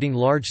 including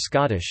large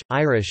Scottish,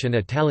 Irish and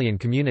Italian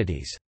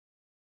communities.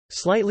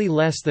 Slightly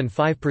less than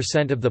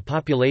 5% of the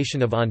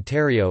population of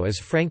Ontario is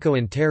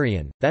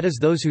Franco-Ontarian, that is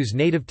those whose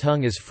native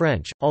tongue is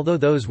French, although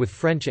those with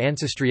French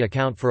ancestry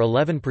account for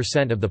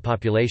 11% of the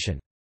population.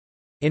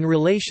 In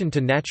relation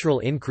to natural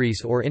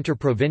increase or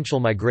interprovincial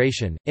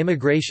migration,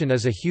 immigration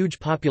is a huge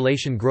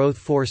population growth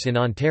force in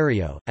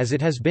Ontario, as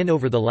it has been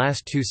over the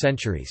last 2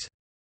 centuries.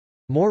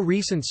 More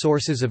recent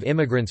sources of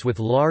immigrants with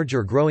large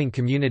or growing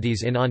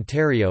communities in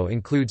Ontario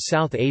include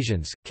South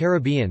Asians,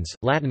 Caribbeans,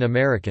 Latin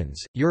Americans,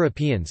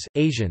 Europeans,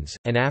 Asians,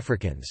 and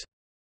Africans.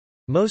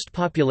 Most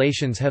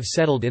populations have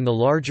settled in the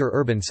larger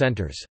urban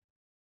centres.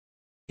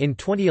 In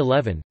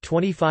 2011,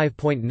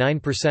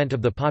 25.9%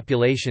 of the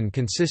population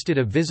consisted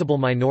of visible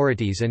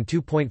minorities and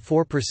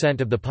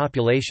 2.4% of the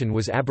population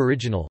was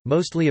Aboriginal,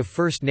 mostly of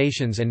First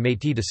Nations and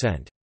Métis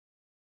descent.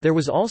 There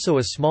was also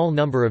a small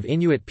number of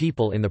Inuit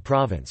people in the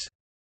province.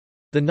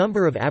 The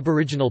number of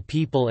Aboriginal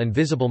people and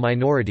visible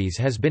minorities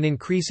has been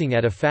increasing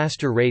at a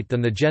faster rate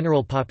than the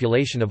general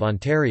population of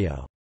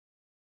Ontario.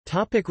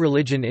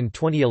 Religion. In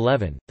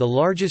 2011, the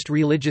largest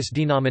religious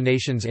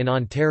denominations in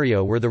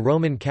Ontario were the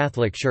Roman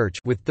Catholic Church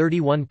with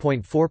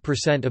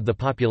 31.4% of the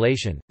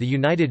population, the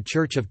United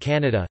Church of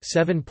Canada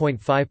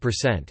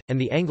 7.5%, and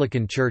the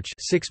Anglican Church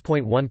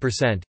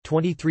 6.1%.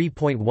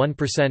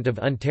 23.1% of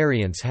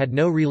Ontarians had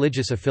no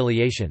religious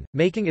affiliation,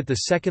 making it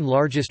the second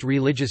largest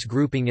religious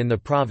grouping in the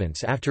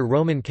province after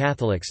Roman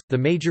Catholics. The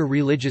major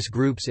religious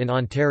groups in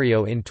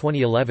Ontario in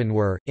 2011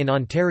 were: in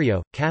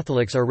Ontario,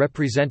 Catholics are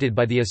represented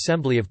by the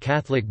Assembly of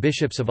Catholic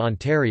Bishops of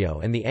Ontario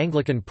and the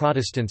Anglican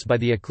Protestants by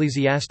the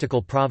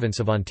Ecclesiastical Province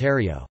of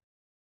Ontario.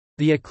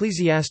 The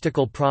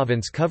ecclesiastical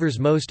province covers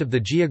most of the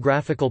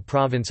geographical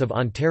province of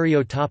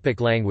Ontario.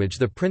 Language.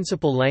 The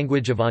principal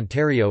language of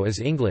Ontario is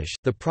English,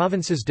 the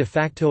province's de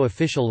facto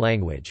official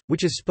language,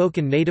 which is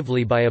spoken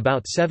natively by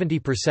about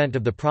 70%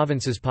 of the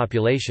province's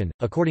population,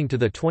 according to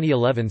the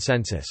 2011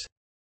 census.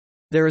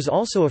 There is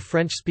also a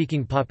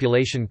French-speaking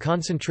population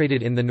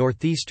concentrated in the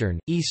northeastern,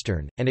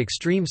 eastern, and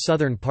extreme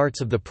southern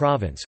parts of the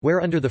province, where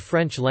under the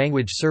French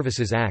Language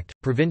Services Act,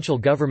 provincial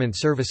government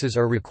services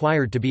are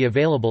required to be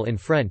available in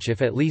French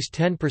if at least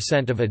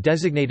 10% of a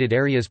designated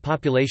area's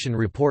population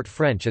report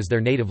French as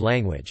their native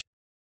language.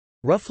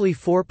 Roughly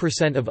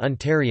 4% of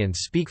Ontarians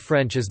speak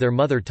French as their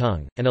mother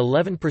tongue, and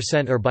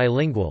 11% are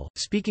bilingual,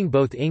 speaking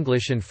both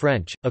English and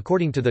French,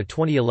 according to the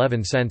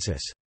 2011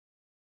 census.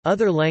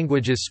 Other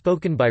languages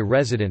spoken by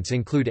residents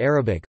include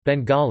Arabic,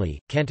 Bengali,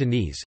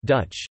 Cantonese,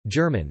 Dutch,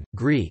 German,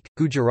 Greek,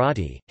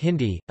 Gujarati,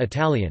 Hindi,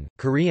 Italian,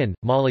 Korean,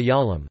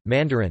 Malayalam,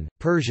 Mandarin,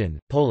 Persian,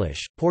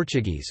 Polish,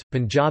 Portuguese,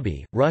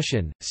 Punjabi,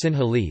 Russian,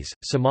 Sinhalese,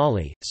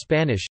 Somali,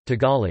 Spanish,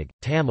 Tagalog,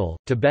 Tamil,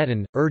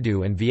 Tibetan,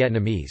 Urdu and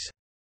Vietnamese.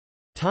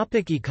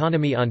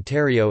 Economy.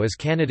 Ontario is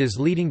Canada's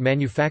leading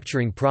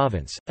manufacturing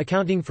province,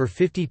 accounting for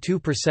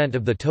 52%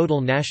 of the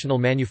total national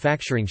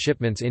manufacturing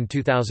shipments in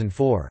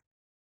 2004.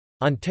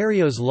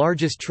 Ontario's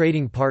largest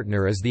trading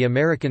partner is the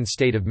American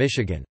state of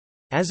Michigan.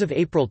 As of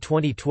April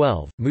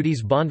 2012,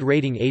 Moody's bond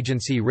rating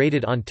agency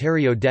rated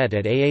Ontario debt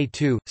at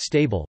AA2,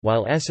 stable,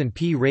 while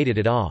S&P rated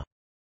it A.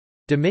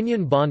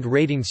 Dominion Bond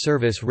Rating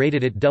Service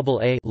rated it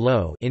AA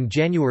low in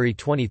January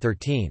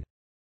 2013.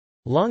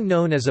 Long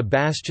known as a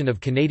bastion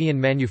of Canadian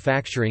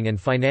manufacturing and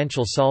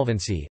financial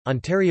solvency,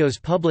 Ontario's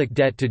public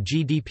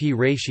debt-to-GDP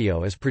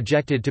ratio is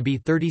projected to be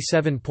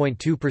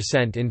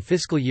 37.2% in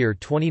fiscal year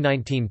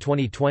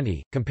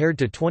 2019-2020, compared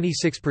to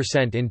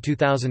 26% in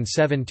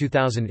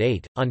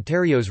 2007-2008.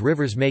 Ontario's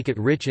rivers make it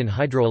rich in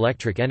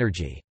hydroelectric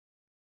energy.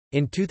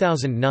 In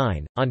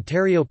 2009,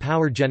 Ontario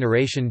Power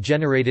Generation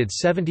generated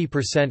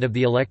 70% of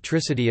the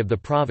electricity of the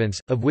province,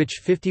 of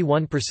which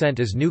 51%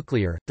 is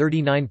nuclear,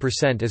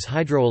 39% is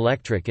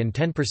hydroelectric and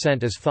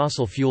 10% is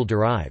fossil fuel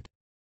derived.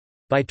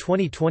 By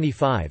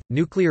 2025,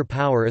 nuclear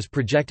power is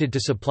projected to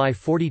supply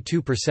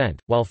 42%,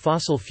 while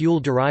fossil fuel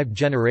derived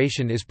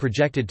generation is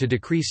projected to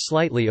decrease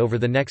slightly over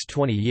the next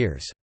 20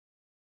 years.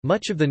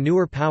 Much of the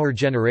newer power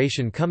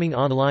generation coming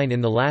online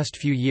in the last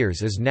few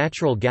years is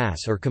natural gas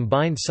or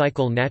combined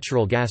cycle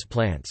natural gas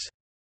plants.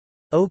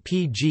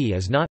 OPG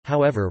is not,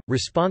 however,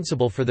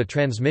 responsible for the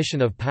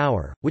transmission of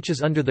power, which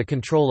is under the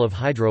control of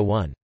Hydro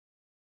One.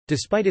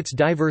 Despite its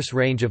diverse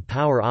range of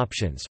power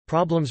options,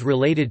 problems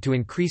related to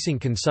increasing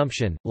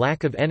consumption,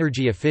 lack of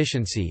energy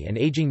efficiency and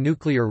aging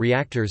nuclear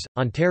reactors,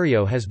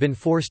 Ontario has been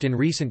forced in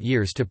recent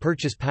years to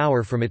purchase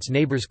power from its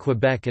neighbours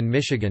Quebec and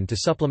Michigan to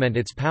supplement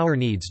its power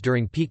needs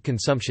during peak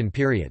consumption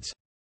periods.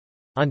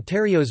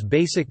 Ontario's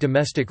basic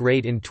domestic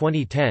rate in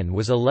 2010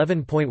 was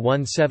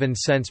 11.17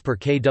 cents per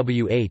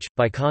kWh,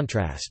 by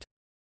contrast.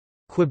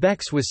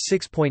 Quebec's was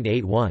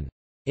 6.81.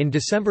 In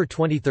December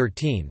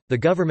 2013, the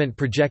government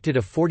projected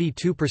a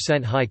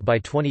 42% hike by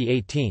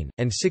 2018,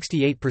 and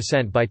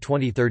 68% by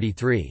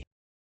 2033.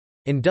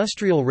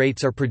 Industrial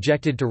rates are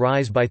projected to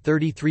rise by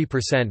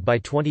 33% by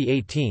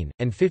 2018,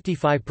 and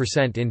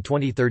 55% in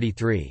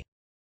 2033.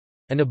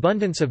 An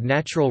abundance of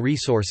natural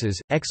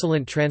resources,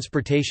 excellent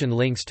transportation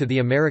links to the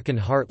American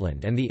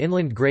heartland and the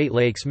inland Great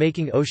Lakes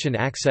making ocean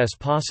access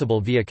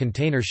possible via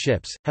container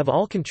ships, have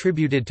all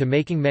contributed to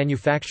making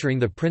manufacturing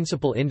the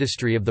principal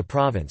industry of the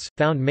province,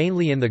 found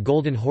mainly in the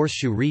Golden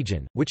Horseshoe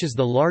region, which is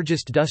the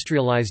largest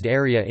industrialized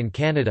area in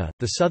Canada,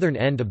 the southern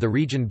end of the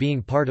region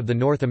being part of the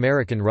North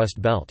American Rust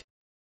Belt.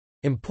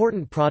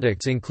 Important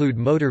products include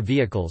motor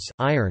vehicles,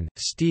 iron,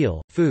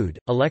 steel, food,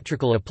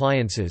 electrical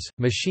appliances,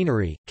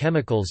 machinery,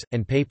 chemicals,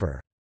 and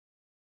paper.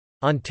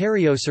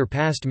 Ontario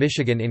surpassed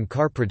Michigan in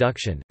car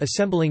production,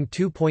 assembling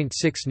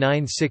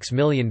 2.696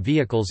 million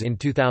vehicles in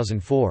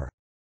 2004.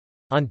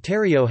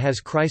 Ontario has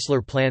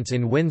Chrysler plants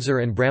in Windsor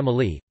and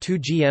Bramalea, 2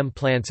 GM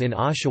plants in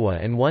Oshawa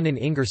and 1 in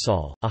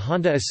Ingersoll, a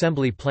Honda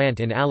assembly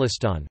plant in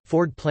Alliston,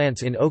 Ford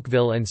plants in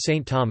Oakville and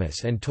St.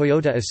 Thomas and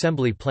Toyota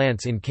assembly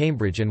plants in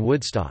Cambridge and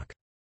Woodstock.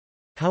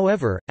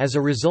 However, as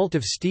a result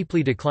of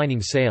steeply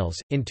declining sales,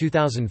 in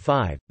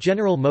 2005,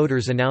 General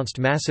Motors announced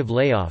massive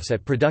layoffs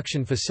at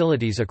production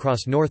facilities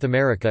across North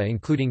America,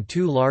 including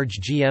 2 large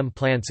GM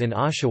plants in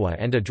Oshawa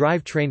and a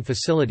drivetrain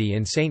facility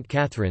in St.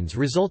 Catharines,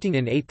 resulting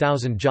in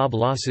 8,000 job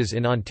losses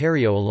in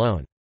Ontario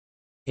alone.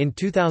 In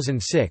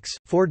 2006,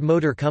 Ford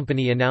Motor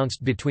Company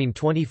announced between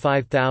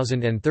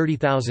 25,000 and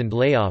 30,000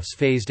 layoffs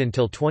phased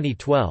until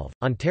 2012.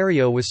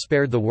 Ontario was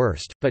spared the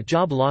worst, but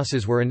job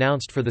losses were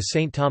announced for the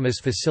St. Thomas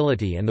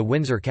facility and the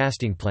Windsor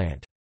casting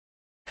plant.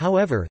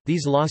 However,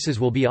 these losses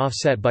will be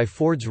offset by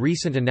Ford's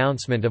recent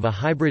announcement of a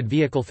hybrid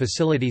vehicle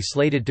facility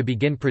slated to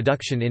begin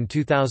production in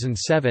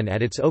 2007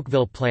 at its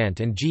Oakville plant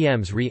and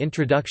GM's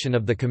reintroduction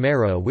of the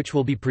Camaro, which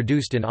will be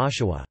produced in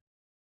Oshawa.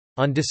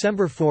 On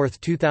December 4,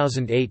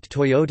 2008,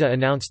 Toyota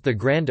announced the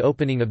grand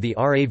opening of the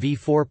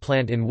RAV4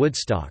 plant in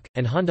Woodstock,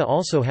 and Honda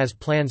also has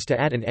plans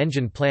to add an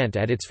engine plant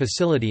at its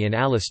facility in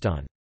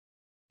Alliston.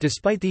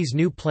 Despite these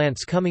new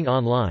plants coming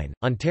online,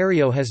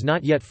 Ontario has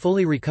not yet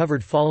fully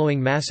recovered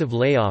following massive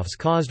layoffs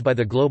caused by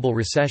the global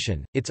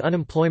recession. Its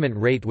unemployment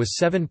rate was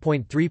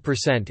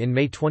 7.3% in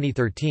May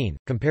 2013,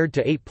 compared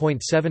to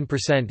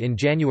 8.7% in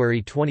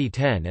January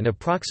 2010 and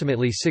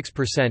approximately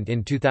 6%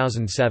 in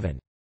 2007.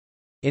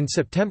 In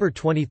September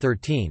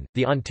 2013,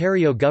 the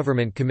Ontario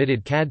government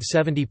committed CAD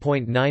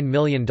 $70.9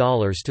 million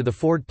to the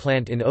Ford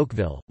plant in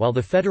Oakville, while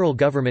the federal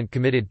government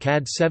committed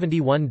CAD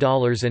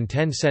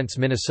 $71.10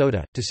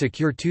 Minnesota, to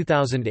secure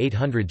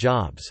 2,800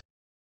 jobs.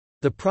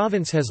 The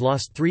province has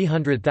lost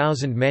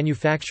 300,000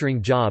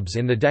 manufacturing jobs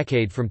in the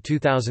decade from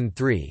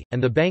 2003,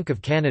 and the Bank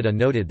of Canada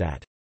noted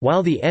that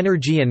while the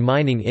energy and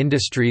mining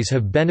industries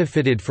have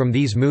benefited from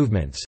these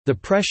movements, the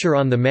pressure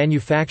on the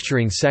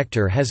manufacturing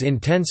sector has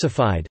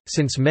intensified,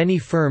 since many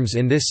firms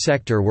in this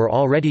sector were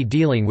already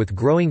dealing with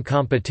growing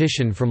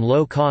competition from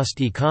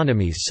low-cost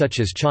economies such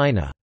as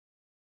China.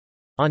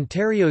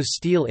 Ontario's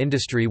steel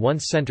industry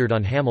once centred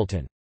on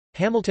Hamilton.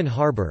 Hamilton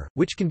Harbour,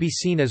 which can be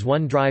seen as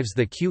one drives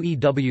the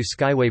QEW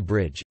Skyway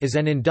Bridge, is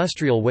an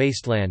industrial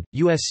wasteland.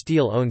 U.S.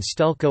 Steel-owned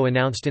Stelco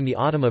announced in the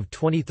autumn of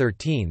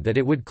 2013 that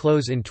it would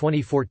close in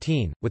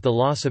 2014, with the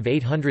loss of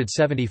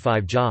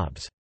 875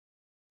 jobs.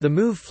 The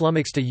move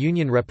flummoxed a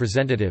union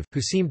representative,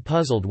 who seemed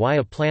puzzled why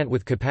a plant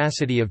with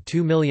capacity of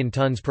 2 million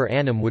tonnes per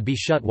annum would be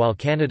shut while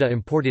Canada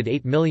imported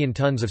 8 million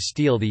tonnes of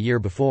steel the year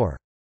before.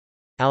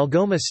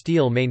 Algoma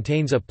Steel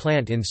maintains a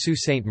plant in Sault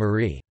Ste.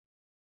 Marie.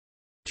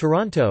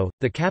 Toronto,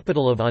 the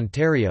capital of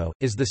Ontario,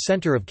 is the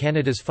centre of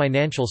Canada's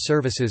financial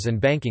services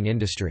and banking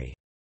industry.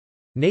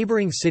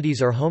 Neighbouring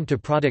cities are home to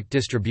product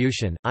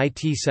distribution, IT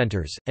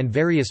centres, and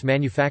various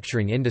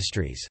manufacturing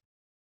industries.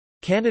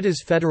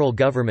 Canada's federal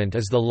government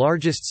is the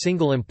largest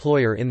single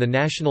employer in the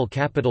National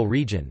Capital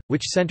Region,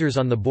 which centres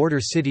on the border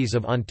cities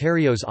of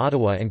Ontario's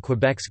Ottawa and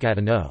Quebec's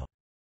Gatineau.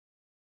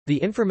 The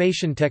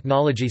information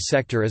technology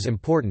sector is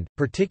important,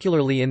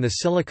 particularly in the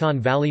Silicon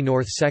Valley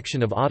North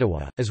section of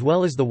Ottawa, as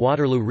well as the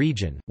Waterloo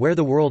region, where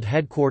the world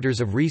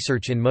headquarters of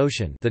Research in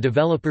Motion, the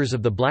developers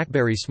of the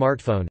BlackBerry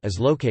smartphone, is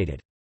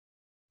located.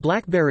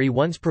 BlackBerry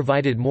once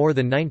provided more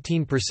than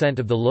 19%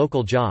 of the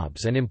local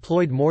jobs and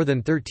employed more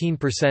than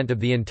 13% of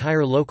the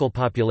entire local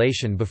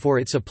population before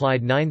it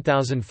supplied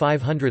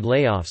 9,500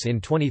 layoffs in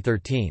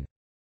 2013.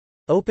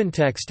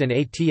 OpenText and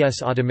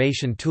ATS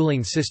Automation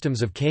Tooling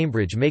Systems of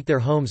Cambridge make their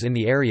homes in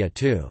the area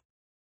too.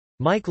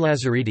 Mike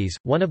Lazaridis,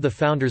 one of the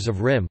founders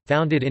of RIM,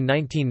 founded in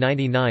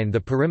 1999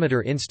 the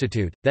Perimeter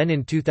Institute, then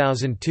in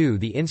 2002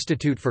 the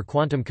Institute for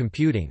Quantum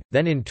Computing,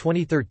 then in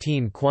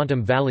 2013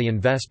 Quantum Valley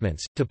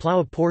Investments, to plow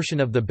a portion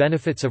of the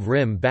benefits of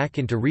RIM back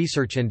into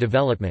research and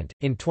development.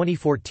 In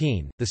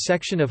 2014, the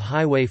section of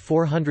Highway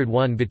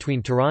 401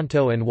 between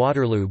Toronto and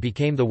Waterloo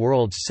became the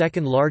world's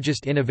second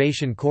largest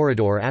innovation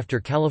corridor after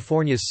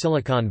California's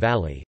Silicon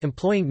Valley,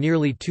 employing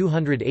nearly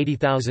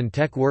 280,000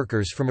 tech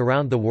workers from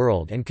around the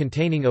world and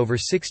containing over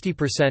 60%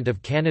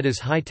 of Canada's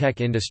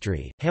high-tech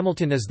industry.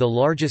 Hamilton is the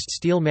largest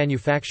steel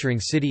manufacturing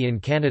city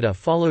in Canada,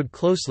 followed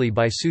closely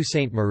by Sault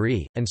Ste.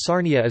 Marie, and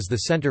Sarnia is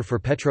the centre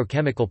for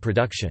petrochemical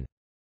production.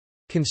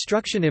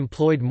 Construction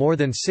employed more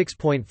than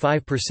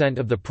 6.5%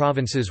 of the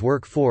province's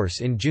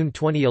workforce in June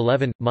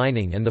 2011.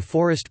 Mining and the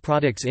forest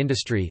products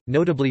industry,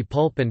 notably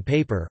pulp and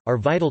paper, are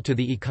vital to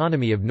the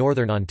economy of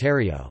Northern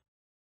Ontario.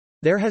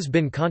 There has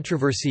been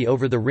controversy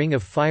over the Ring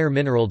of Fire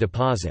mineral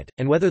deposit,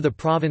 and whether the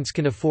province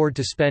can afford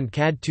to spend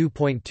CAD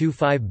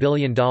 $2.25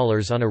 billion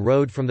on a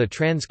road from the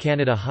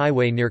Trans-Canada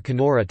Highway near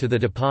Kenora to the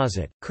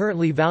deposit,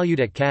 currently valued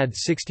at CAD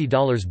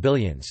 $60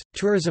 billions.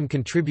 Tourism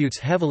contributes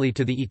heavily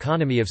to the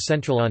economy of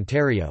Central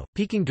Ontario,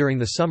 peaking during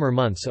the summer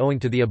months owing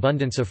to the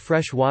abundance of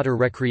fresh water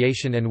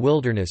recreation and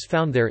wilderness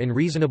found there in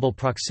reasonable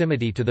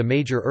proximity to the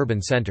major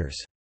urban centres.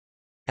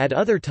 At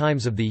other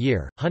times of the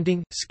year,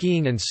 hunting,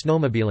 skiing and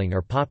snowmobiling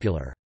are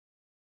popular.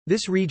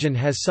 This region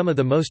has some of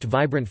the most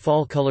vibrant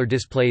fall color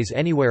displays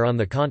anywhere on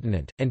the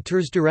continent, and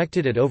tours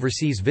directed at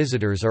overseas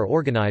visitors are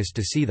organized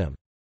to see them.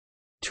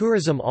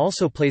 Tourism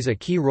also plays a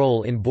key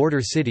role in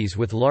border cities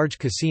with large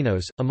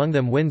casinos, among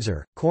them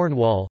Windsor,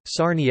 Cornwall,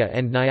 Sarnia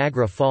and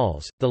Niagara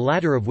Falls, the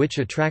latter of which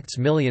attracts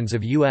millions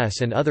of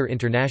U.S. and other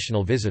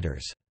international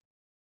visitors.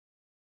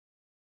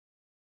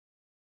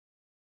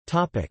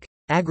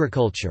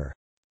 Agriculture.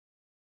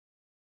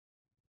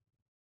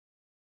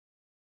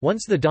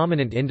 Once the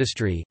dominant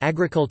industry,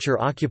 agriculture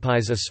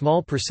occupies a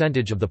small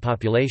percentage of the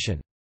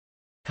population.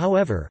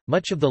 However,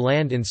 much of the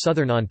land in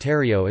southern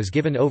Ontario is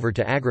given over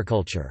to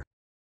agriculture.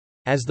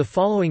 As the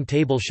following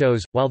table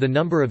shows, while the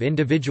number of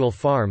individual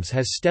farms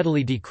has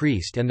steadily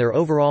decreased and their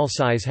overall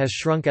size has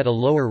shrunk at a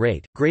lower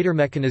rate, greater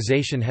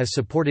mechanization has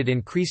supported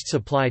increased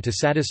supply to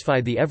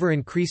satisfy the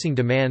ever-increasing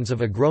demands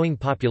of a growing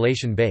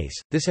population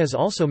base. This has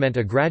also meant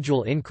a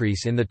gradual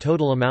increase in the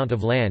total amount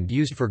of land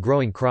used for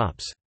growing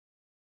crops.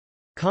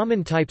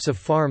 Common types of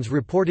farms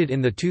reported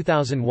in the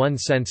 2001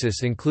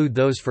 census include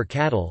those for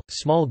cattle,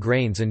 small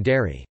grains and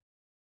dairy.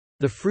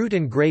 The fruit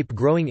and grape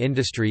growing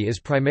industry is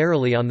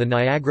primarily on the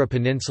Niagara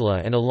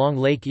Peninsula and along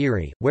Lake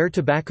Erie, where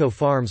tobacco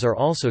farms are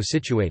also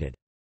situated.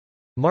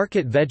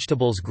 Market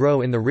vegetables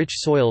grow in the rich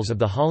soils of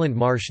the Holland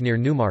Marsh near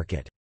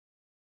Newmarket.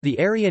 The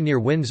area near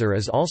Windsor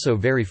is also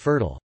very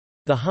fertile.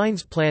 The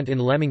Heinz plant in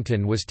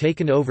Leamington was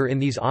taken over in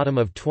the autumn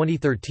of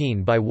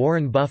 2013 by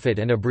Warren Buffett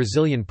and a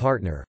Brazilian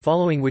partner,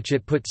 following which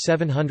it put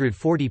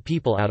 740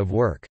 people out of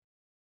work.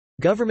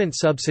 Government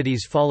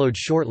subsidies followed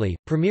shortly.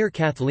 Premier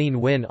Kathleen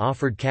Wynne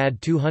offered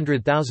CAD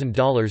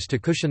 $200,000 to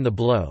cushion the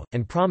blow,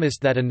 and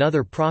promised that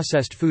another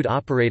processed food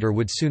operator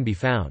would soon be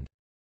found.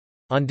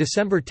 On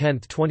December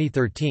 10,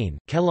 2013,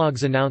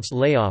 Kellogg's announced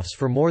layoffs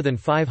for more than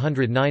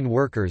 509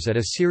 workers at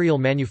a cereal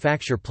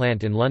manufacture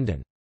plant in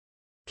London.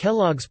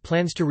 Kellogg's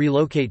plans to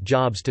relocate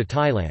jobs to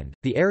Thailand.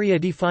 The area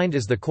defined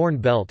as the Corn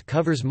Belt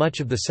covers much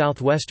of the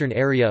southwestern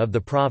area of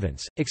the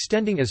province,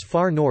 extending as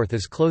far north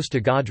as close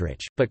to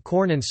Goderich, but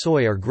corn and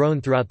soy are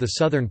grown throughout the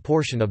southern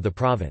portion of the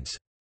province.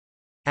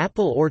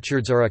 Apple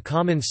orchards are a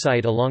common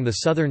sight along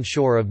the southern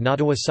shore of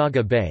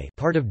Nottawasaga Bay,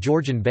 part of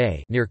Georgian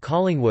Bay, near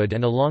Collingwood,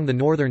 and along the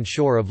northern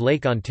shore of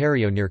Lake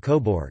Ontario near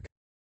Cobourg.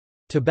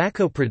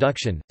 Tobacco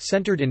production,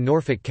 centered in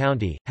Norfolk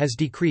County, has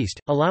decreased,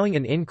 allowing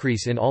an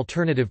increase in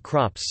alternative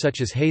crops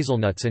such as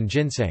hazelnuts and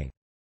ginseng.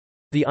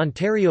 The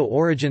Ontario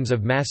origins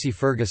of Massey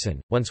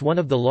Ferguson, once one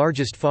of the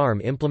largest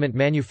farm implement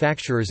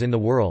manufacturers in the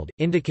world,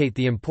 indicate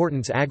the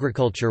importance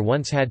agriculture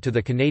once had to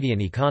the Canadian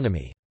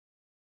economy.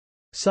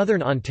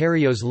 Southern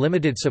Ontario's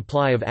limited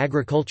supply of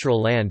agricultural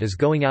land is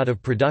going out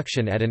of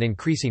production at an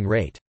increasing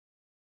rate.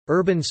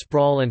 Urban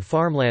sprawl and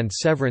farmland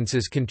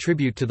severances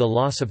contribute to the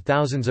loss of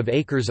thousands of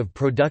acres of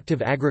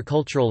productive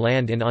agricultural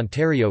land in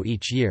Ontario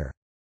each year.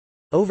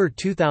 Over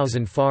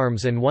 2,000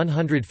 farms and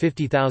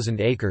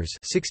 150,000 acres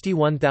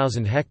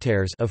 61,000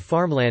 hectares of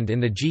farmland in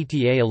the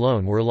GTA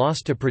alone were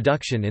lost to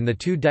production in the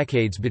 2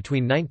 decades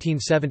between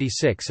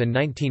 1976 and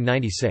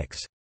 1996.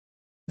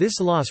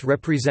 This loss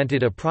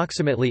represented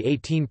approximately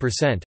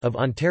 18% of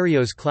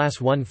Ontario's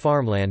Class 1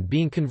 farmland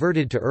being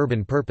converted to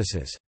urban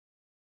purposes.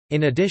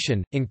 In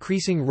addition,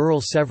 increasing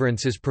rural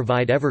severances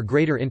provide ever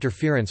greater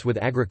interference with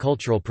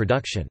agricultural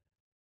production.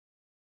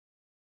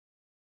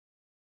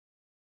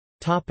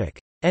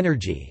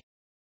 Energy.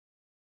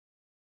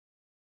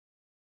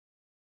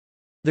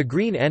 The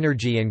Green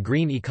Energy and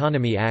Green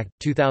Economy Act,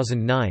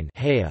 2009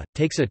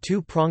 takes a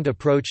two-pronged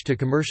approach to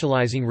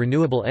commercializing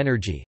renewable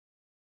energy,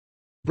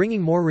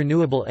 bringing more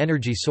renewable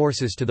energy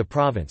sources to the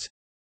province,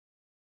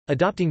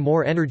 adopting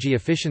more energy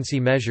efficiency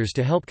measures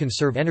to help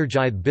conserve energy.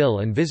 The bill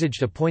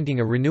envisaged appointing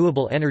a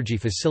renewable energy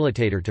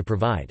facilitator to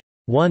provide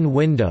one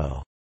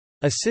window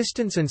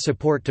assistance and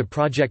support to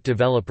project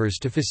developers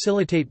to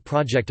facilitate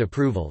project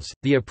approvals.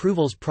 The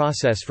approvals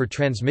process for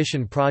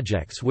transmission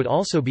projects would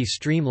also be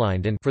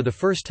streamlined and, for the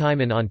first time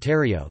in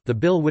Ontario, the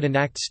bill would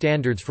enact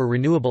standards for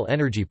renewable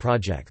energy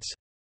projects.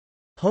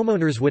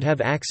 Homeowners would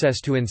have access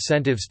to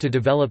incentives to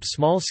develop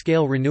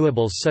small-scale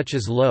renewables such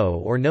as low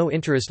or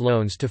no-interest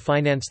loans to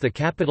finance the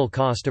capital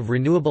cost of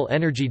renewable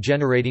energy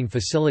generating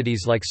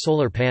facilities like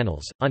solar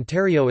panels.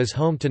 Ontario is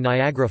home to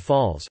Niagara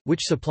Falls,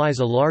 which supplies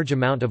a large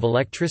amount of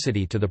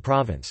electricity to the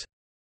province.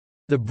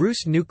 The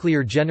Bruce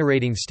Nuclear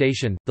Generating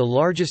Station, the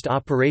largest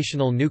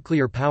operational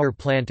nuclear power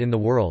plant in the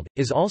world,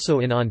 is also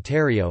in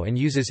Ontario and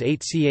uses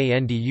 8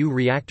 CANDU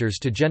reactors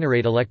to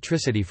generate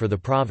electricity for the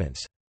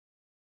province.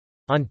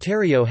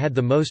 Ontario had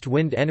the most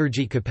wind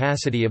energy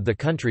capacity of the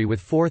country with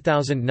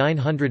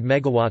 4,900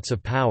 megawatts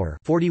of power,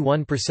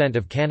 41%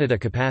 of Canada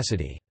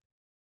capacity.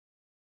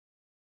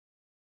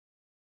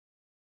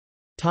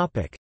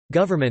 Topic: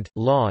 Government,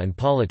 law and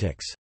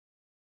politics.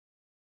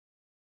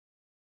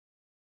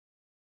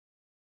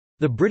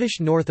 The British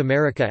North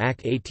America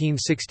Act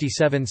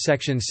 1867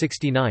 Section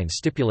 69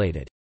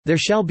 stipulated, "There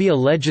shall be a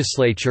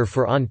legislature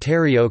for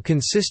Ontario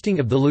consisting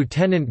of the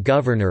Lieutenant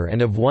Governor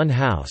and of one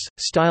House,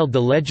 styled the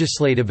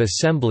Legislative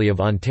Assembly of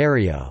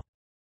Ontario."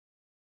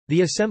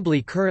 The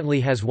Assembly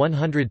currently has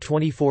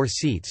 124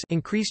 seats,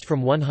 increased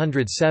from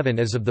 107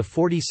 as of the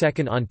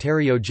 42nd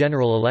Ontario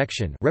general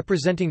election,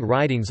 representing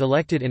ridings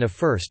elected in a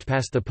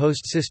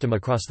first-past-the-post system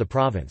across the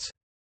province.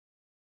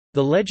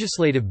 The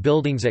legislative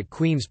buildings at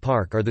Queen's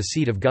Park are the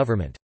seat of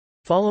government.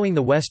 Following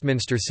the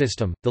Westminster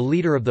system, the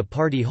leader of the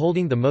party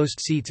holding the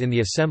most seats in the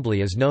Assembly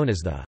is known as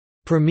the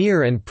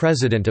Premier and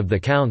President of the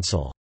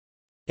Council.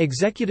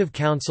 Executive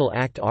Council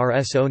Act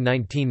RSO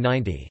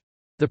 1990.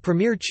 The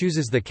Premier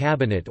chooses the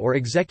Cabinet or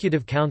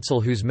Executive Council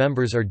whose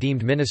members are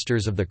deemed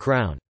ministers of the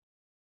Crown.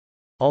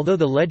 Although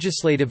the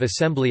Legislative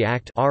Assembly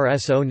Act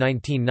RSO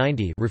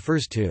 1990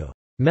 refers to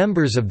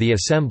members of the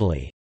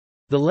Assembly,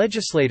 the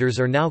legislators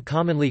are now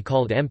commonly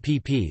called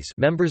MPPs,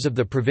 members of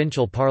the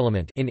provincial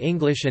parliament in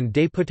English, and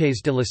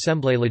députés de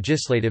l'Assemblée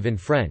législative in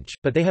French,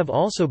 but they have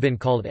also been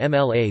called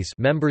MLAs,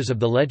 members of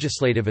the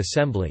Legislative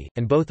Assembly,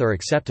 and both are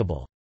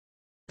acceptable.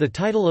 The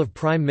title of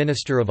Prime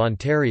Minister of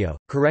Ontario,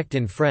 correct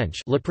in French,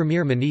 Le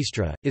Premier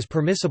Ministre, is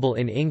permissible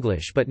in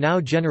English but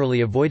now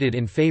generally avoided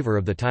in favour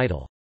of the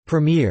title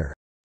Premier,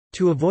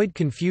 to avoid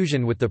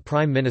confusion with the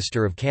Prime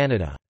Minister of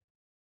Canada.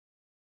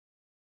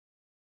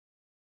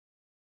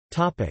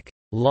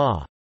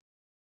 Law.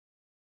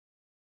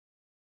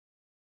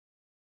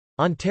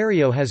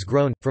 Ontario has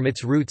grown, from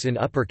its roots in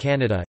Upper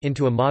Canada,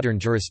 into a modern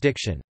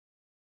jurisdiction.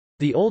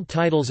 The old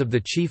titles of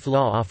the Chief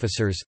Law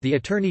Officers, the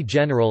Attorney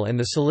General and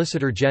the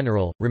Solicitor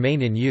General,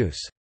 remain in use.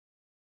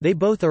 They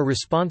both are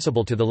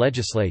responsible to the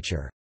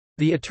legislature.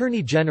 The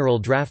Attorney General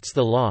drafts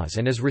the laws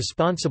and is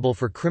responsible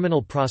for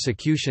criminal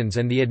prosecutions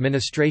and the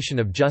administration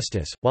of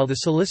justice, while the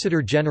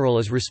Solicitor General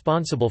is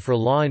responsible for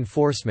law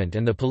enforcement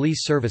and the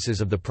police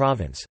services of the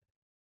province.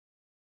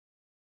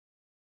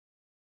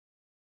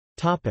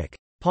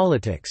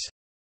 Politics.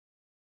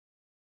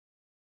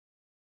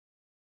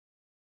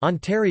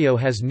 Ontario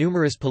has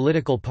numerous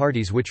political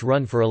parties which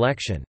run for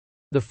election.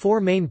 The four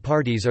main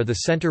parties are the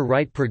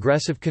centre-right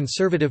Progressive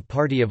Conservative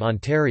Party of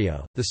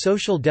Ontario, the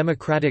Social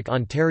Democratic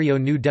Ontario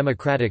New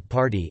Democratic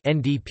Party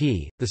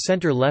 (NDP), the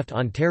centre-left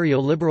Ontario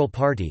Liberal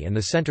Party and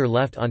the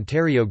centre-left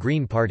Ontario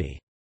Green Party.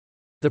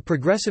 The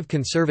Progressive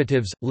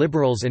Conservatives,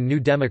 Liberals and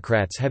New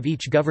Democrats have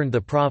each governed the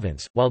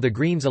province, while the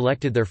Greens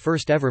elected their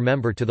first ever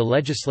member to the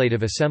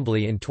Legislative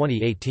Assembly in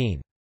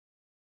 2018.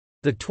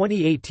 The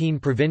 2018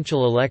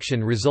 provincial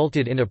election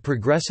resulted in a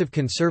progressive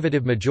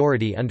conservative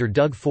majority under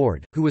Doug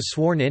Ford, who was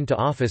sworn into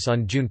office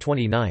on June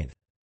 29.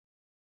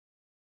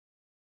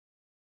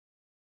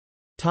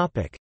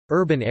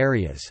 Urban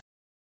areas.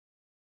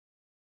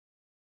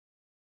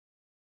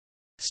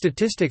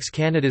 Statistics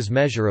Canada's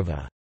measure of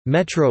a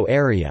metro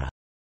area.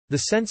 The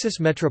Census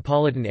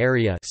Metropolitan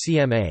Area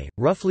 (CMA)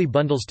 roughly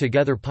bundles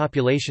together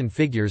population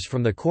figures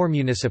from the core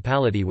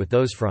municipality with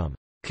those from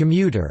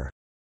commuter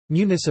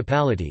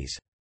municipalities.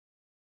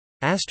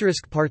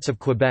 Parts of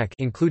Quebec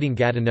including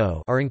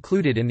Gatineau are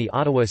included in the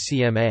Ottawa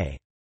CMA.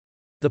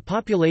 The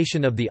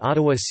population of the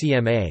Ottawa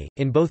CMA,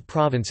 in both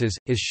provinces,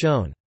 is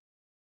shown.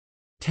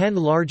 10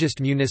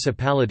 largest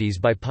municipalities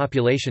by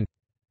population.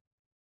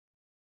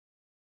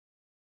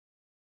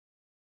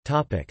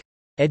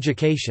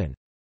 Education.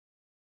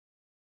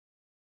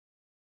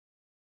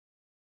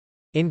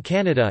 In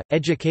Canada,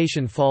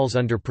 education falls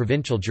under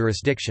provincial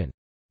jurisdiction.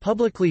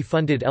 Publicly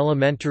funded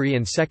elementary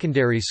and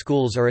secondary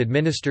schools are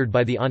administered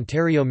by the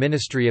Ontario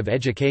Ministry of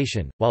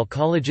Education, while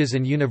colleges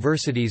and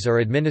universities are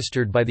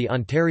administered by the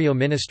Ontario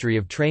Ministry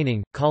of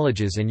Training,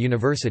 Colleges and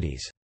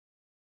Universities.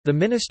 The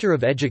Minister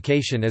of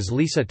Education is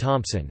Lisa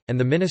Thompson, and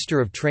the Minister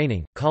of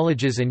Training,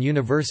 Colleges and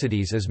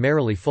Universities is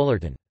Marilee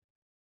Fullerton.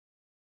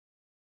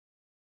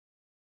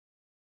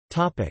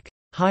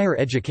 Higher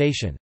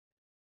education.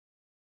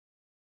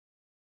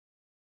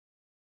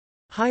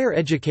 Higher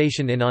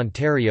education in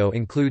Ontario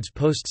includes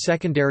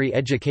post-secondary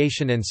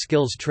education and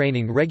skills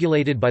training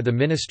regulated by the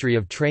Ministry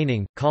of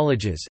Training,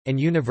 Colleges, and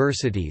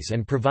Universities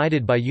and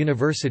provided by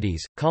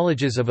universities,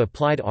 colleges of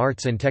applied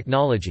arts and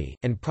technology,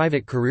 and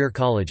private career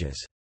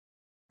colleges.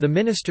 The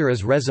minister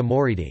is Reza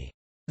Moridi.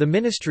 The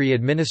ministry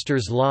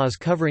administers laws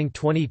covering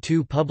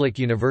 22 public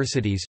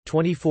universities,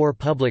 24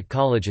 public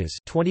colleges,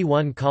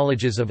 21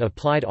 colleges of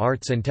applied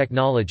arts and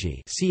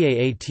technology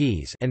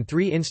 (CAATs), and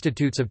 3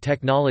 institutes of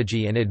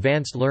technology and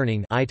advanced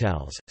learning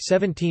 (ITALs),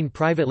 17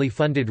 privately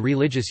funded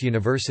religious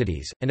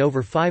universities, and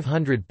over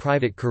 500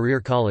 private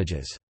career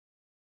colleges.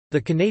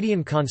 The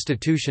Canadian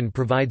Constitution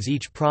provides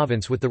each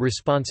province with the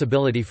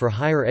responsibility for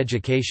higher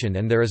education,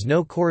 and there is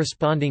no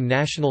corresponding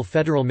national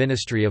federal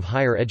ministry of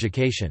higher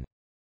education.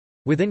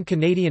 Within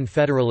Canadian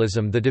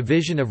federalism, the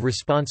division of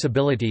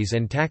responsibilities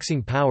and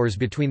taxing powers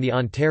between the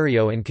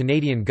Ontario and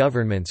Canadian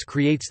governments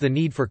creates the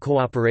need for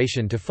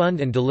cooperation to fund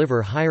and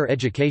deliver higher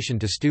education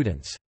to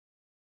students.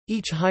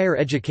 Each higher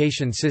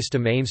education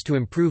system aims to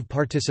improve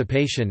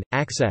participation,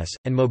 access,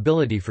 and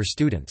mobility for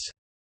students.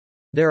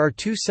 There are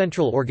 2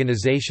 central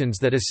organizations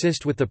that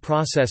assist with the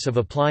process of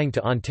applying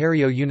to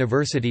Ontario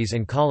universities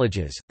and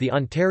colleges, the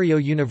Ontario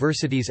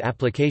Universities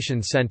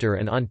Application Centre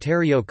and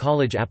Ontario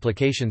College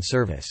Application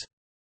Service.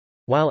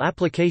 While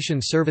application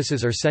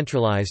services are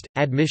centralized,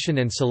 admission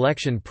and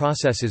selection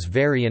processes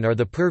vary and are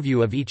the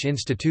purview of each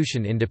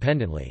institution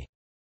independently.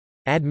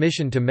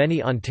 Admission to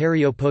many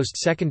Ontario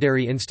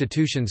post-secondary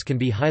institutions can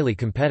be highly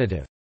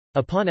competitive.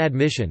 Upon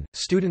admission,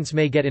 students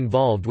may get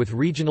involved with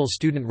regional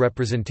student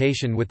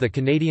representation with the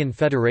Canadian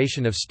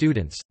Federation of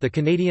Students, the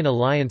Canadian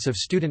Alliance of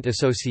Student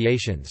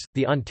Associations,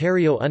 the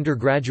Ontario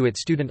Undergraduate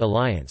Student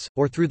Alliance,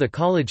 or through the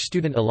College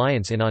Student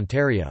Alliance in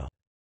Ontario.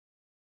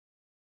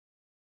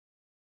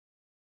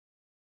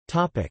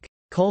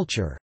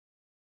 Culture.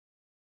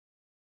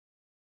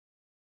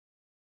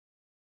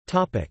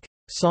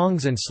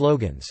 Songs and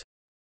slogans.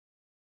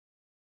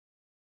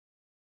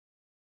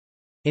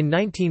 In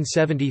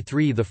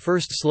 1973, the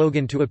first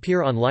slogan to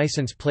appear on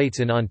license plates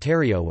in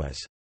Ontario was,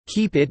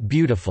 "Keep it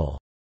beautiful."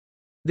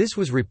 This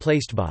was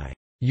replaced by,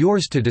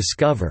 "Yours to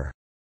discover,"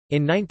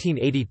 in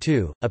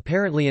 1982,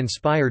 apparently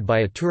inspired by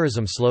a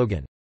tourism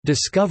slogan,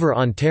 "Discover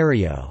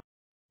Ontario,"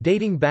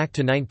 dating back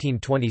to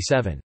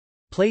 1927.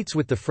 Plates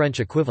with the French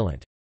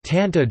equivalent,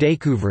 "Tant à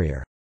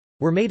découvrir,"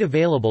 were made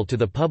available to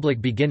the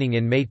public beginning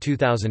in May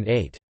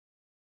 2008.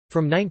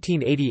 From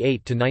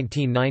 1988 to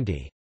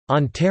 1990,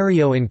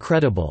 "Ontario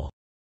Incredible"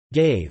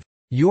 gave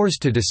 "Yours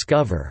to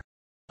Discover"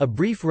 a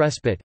brief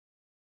respite.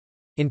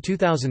 In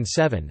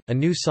 2007, a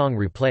new song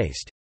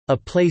replaced "A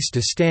Place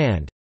to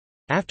Stand."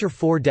 After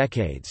 4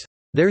 decades,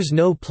 "There's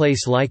No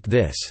Place Like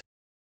This"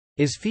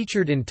 is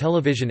featured in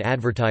television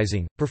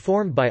advertising,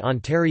 performed by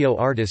Ontario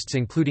artists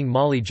including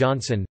Molly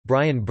Johnson,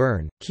 Brian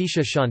Byrne,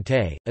 Keisha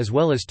Chante, as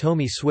well as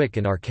Tommy Swick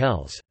and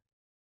Arkells.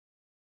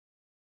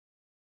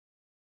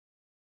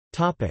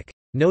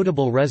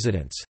 Notable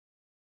residents.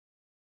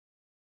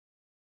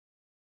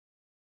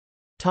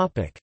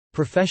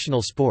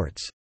 Professional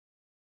sports.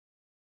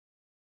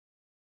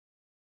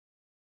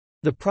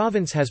 The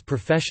province has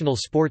professional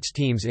sports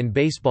teams in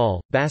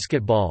baseball,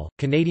 basketball,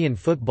 Canadian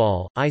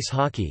football, ice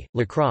hockey,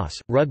 lacrosse,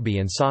 rugby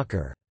and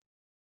soccer.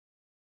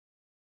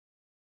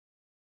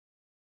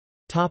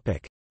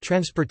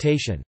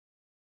 Transportation.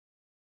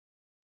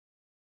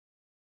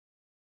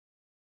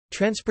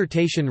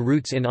 Transportation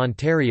routes in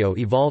Ontario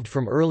evolved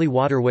from early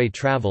waterway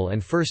travel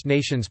and First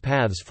Nations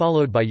paths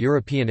followed by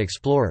European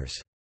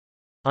explorers.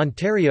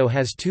 Ontario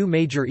has 2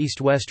 major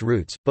east-west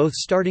routes, both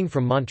starting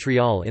from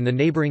Montreal in the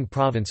neighbouring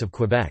province of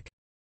Quebec.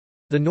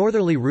 The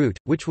northerly route,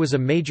 which was a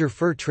major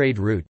fur trade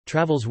route,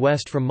 travels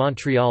west from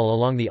Montreal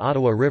along the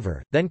Ottawa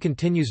River, then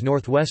continues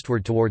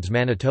northwestward towards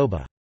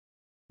Manitoba.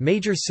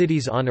 Major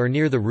cities on or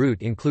near the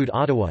route include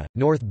Ottawa,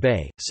 North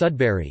Bay,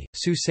 Sudbury,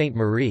 Sault Ste.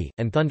 Marie,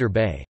 and Thunder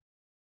Bay.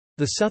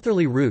 The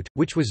southerly route,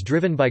 which was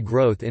driven by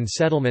growth in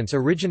settlements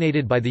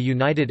originated by the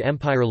United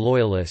Empire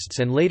Loyalists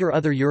and later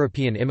other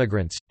European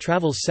immigrants,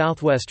 travels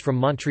southwest from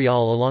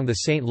Montreal along the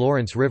St.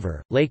 Lawrence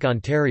River, Lake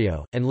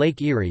Ontario, and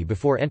Lake Erie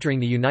before entering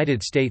the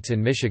United States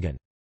and Michigan.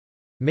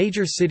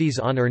 Major cities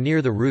on or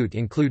near the route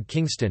include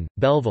Kingston,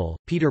 Belleville,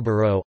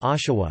 Peterborough,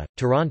 Oshawa,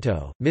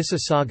 Toronto,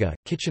 Mississauga,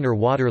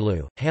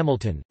 Kitchener-Waterloo,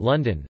 Hamilton,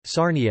 London,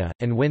 Sarnia,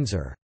 and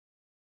Windsor.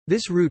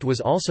 This route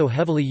was also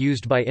heavily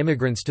used by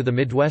immigrants to the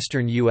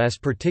Midwestern U.S.,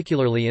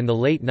 particularly in the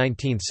late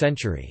 19th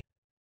century.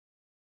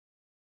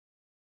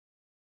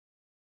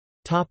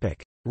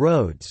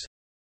 Roads.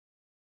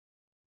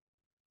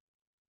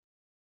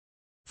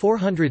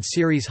 400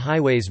 series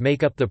highways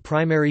make up the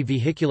primary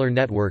vehicular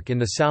network in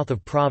the south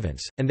of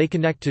province, and they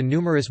connect to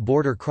numerous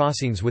border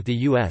crossings with the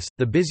U.S.,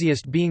 the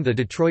busiest being the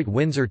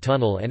Detroit-Windsor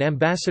Tunnel and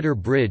Ambassador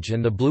Bridge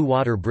and the Blue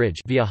Water Bridge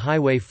via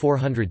Highway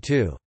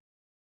 402.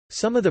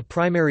 Some of the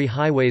primary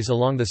highways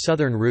along the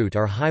southern route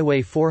are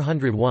Highway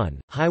 401,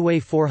 Highway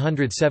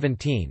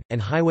 417,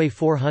 and Highway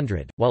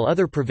 400, while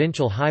other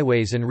provincial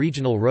highways and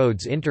regional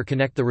roads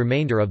interconnect the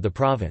remainder of the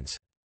province.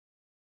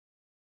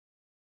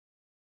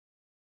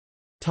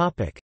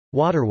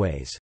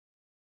 Waterways.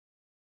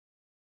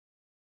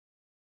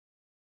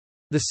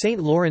 The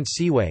St. Lawrence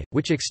Seaway,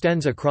 which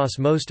extends across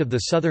most of the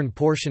southern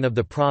portion of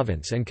the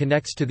province and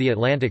connects to the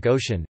Atlantic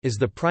Ocean, is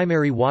the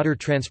primary water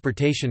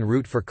transportation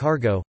route for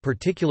cargo,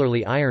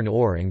 particularly iron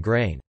ore and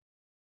grain.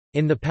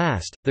 In the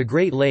past, the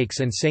Great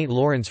Lakes and St.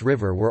 Lawrence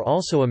River were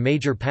also a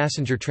major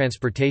passenger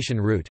transportation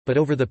route, but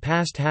over the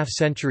past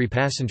half-century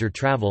passenger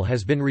travel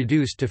has been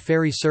reduced to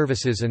ferry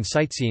services and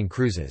sightseeing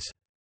cruises.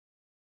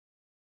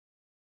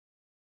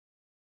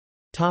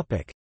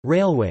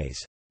 Railways.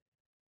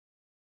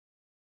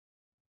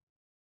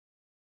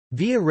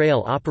 Via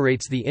Rail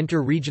operates the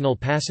inter-regional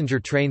passenger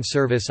train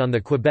service on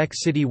the Quebec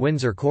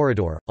City-Windsor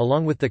corridor,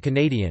 along with the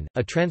Canadian,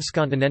 a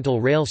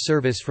transcontinental rail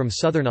service from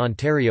southern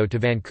Ontario to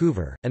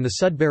Vancouver, and the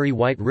Sudbury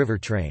White River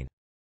train.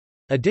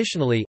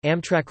 Additionally,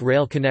 Amtrak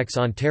Rail connects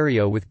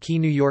Ontario with key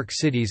New York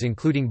cities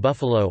including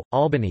Buffalo,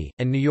 Albany,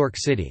 and New York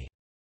City.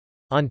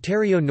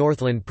 Ontario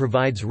Northland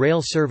provides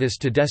rail service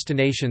to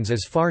destinations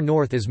as far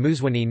north as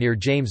Moosonee near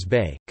James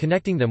Bay,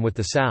 connecting them with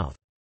the south.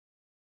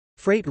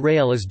 Freight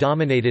rail is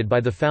dominated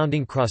by the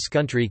founding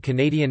cross-country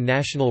Canadian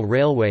National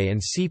Railway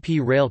and CP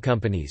Rail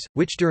companies,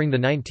 which during the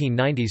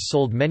 1990s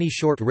sold many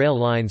short rail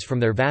lines from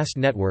their vast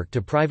network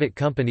to private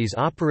companies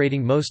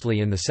operating mostly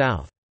in the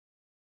south.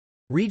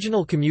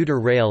 Regional commuter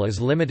rail is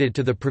limited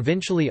to the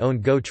provincially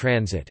owned GO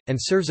Transit, and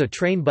serves a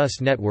train-bus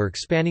network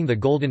spanning the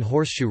Golden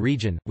Horseshoe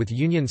region, with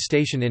Union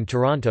Station in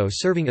Toronto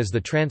serving as the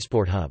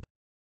transport hub.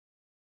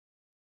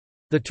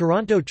 The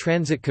Toronto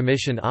Transit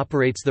Commission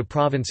operates the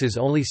province's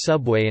only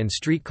subway and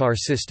streetcar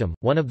system,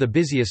 one of the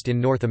busiest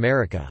in North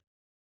America.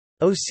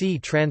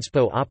 OC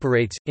Transpo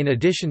operates, in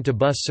addition to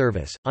bus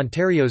service,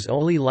 Ontario's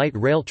only light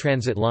rail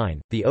transit line,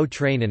 the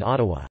O-Train in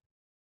Ottawa.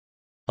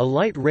 A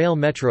light rail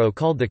metro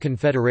called the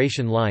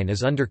Confederation Line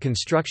is under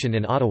construction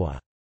in Ottawa.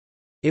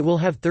 It will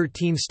have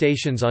 13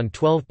 stations on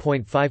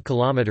 12.5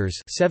 kilometers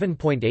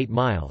 (7.8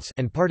 miles),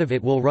 and part of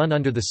it will run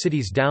under the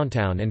city's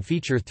downtown and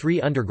feature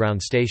 3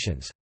 underground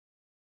stations.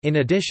 In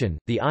addition,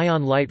 the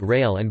Ion Light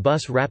Rail and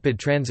Bus Rapid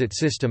Transit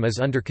system is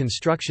under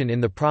construction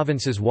in the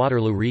province's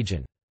Waterloo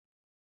region.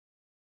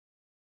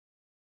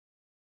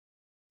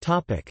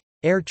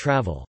 Air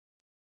travel.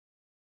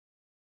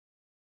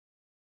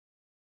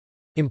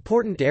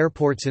 Important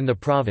airports in the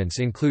province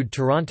include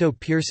Toronto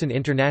Pearson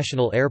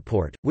International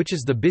Airport, which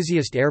is the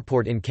busiest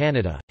airport in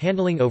Canada,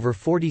 handling over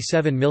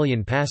 47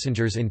 million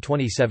passengers in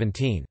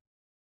 2017.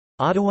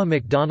 Ottawa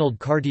Macdonald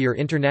Cartier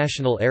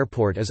International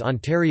Airport is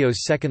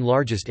Ontario's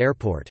second-largest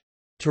airport.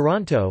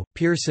 Toronto,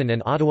 Pearson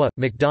and Ottawa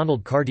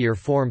Macdonald Cartier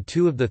form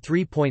 2 of the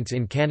 3 points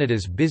in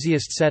Canada's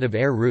busiest set of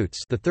air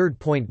routes, the third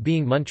point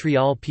being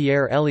Montreal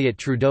Pierre Elliott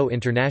Trudeau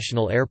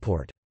International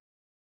Airport.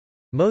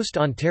 Most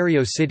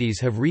Ontario cities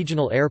have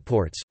regional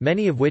airports,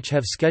 many of which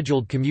have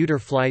scheduled commuter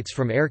flights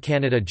from Air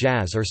Canada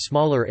Jazz or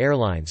smaller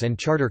airlines and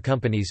charter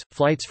companies.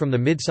 Flights from the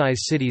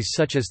mid-size cities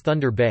such as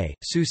Thunder Bay,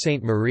 Sault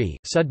Ste. Marie,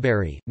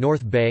 Sudbury,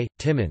 North Bay,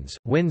 Timmins,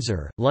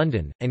 Windsor,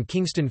 London, and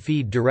Kingston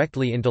feed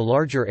directly into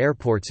larger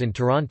airports in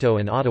Toronto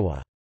and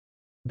Ottawa.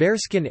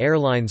 Bearskin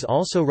Airlines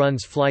also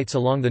runs flights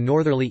along the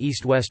northerly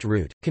east-west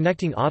route,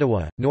 connecting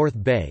Ottawa,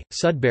 North Bay,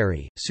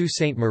 Sudbury, Sault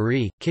Ste.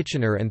 Marie,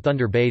 Kitchener and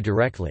Thunder Bay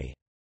directly.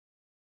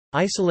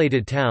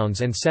 Isolated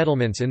towns and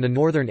settlements in the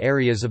northern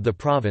areas of the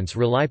province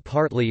rely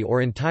partly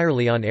or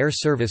entirely on air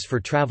service for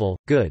travel,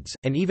 goods,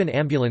 and even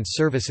ambulance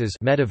services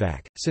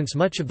medevac, since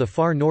much of the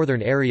far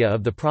northern area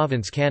of the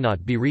province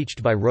cannot be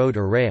reached by road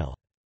or rail.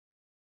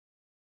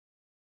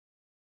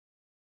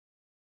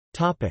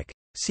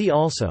 See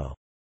also: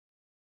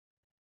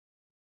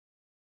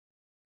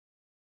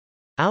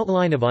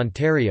 Outline of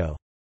Ontario,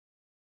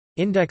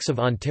 Index of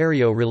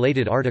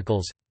Ontario-related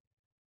articles.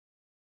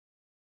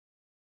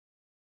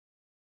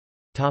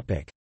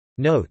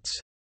 Notes.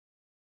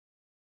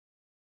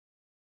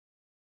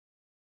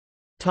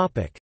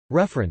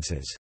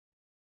 References.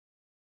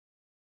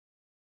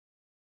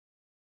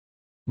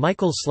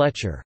 Michael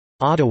Sletcher,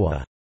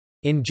 Ottawa,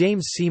 in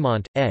James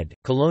Seamont, ed.,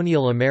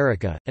 Colonial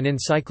America, An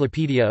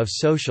Encyclopedia of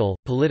Social,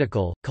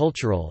 Political,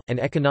 Cultural, and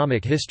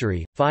Economic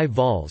History, 5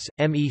 vols.,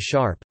 M. E.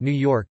 Sharp, New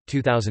York,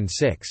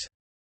 2006.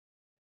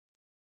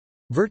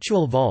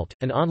 Virtual Vault,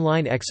 an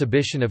online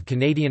exhibition of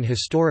Canadian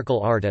historical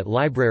art at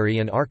Library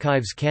and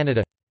Archives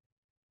Canada.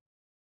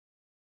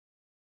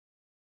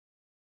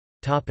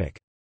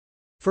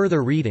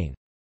 Further reading.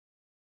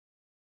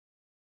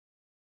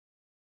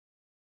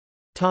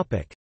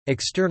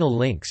 External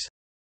links.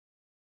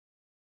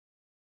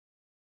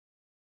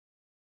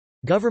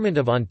 Government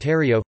of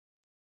Ontario,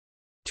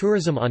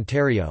 Tourism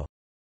Ontario,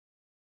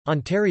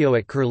 Ontario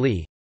at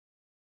Curlie,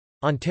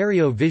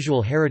 Ontario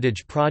Visual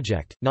Heritage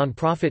Project,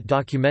 non-profit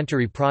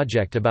documentary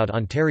project about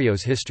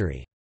Ontario's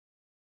history.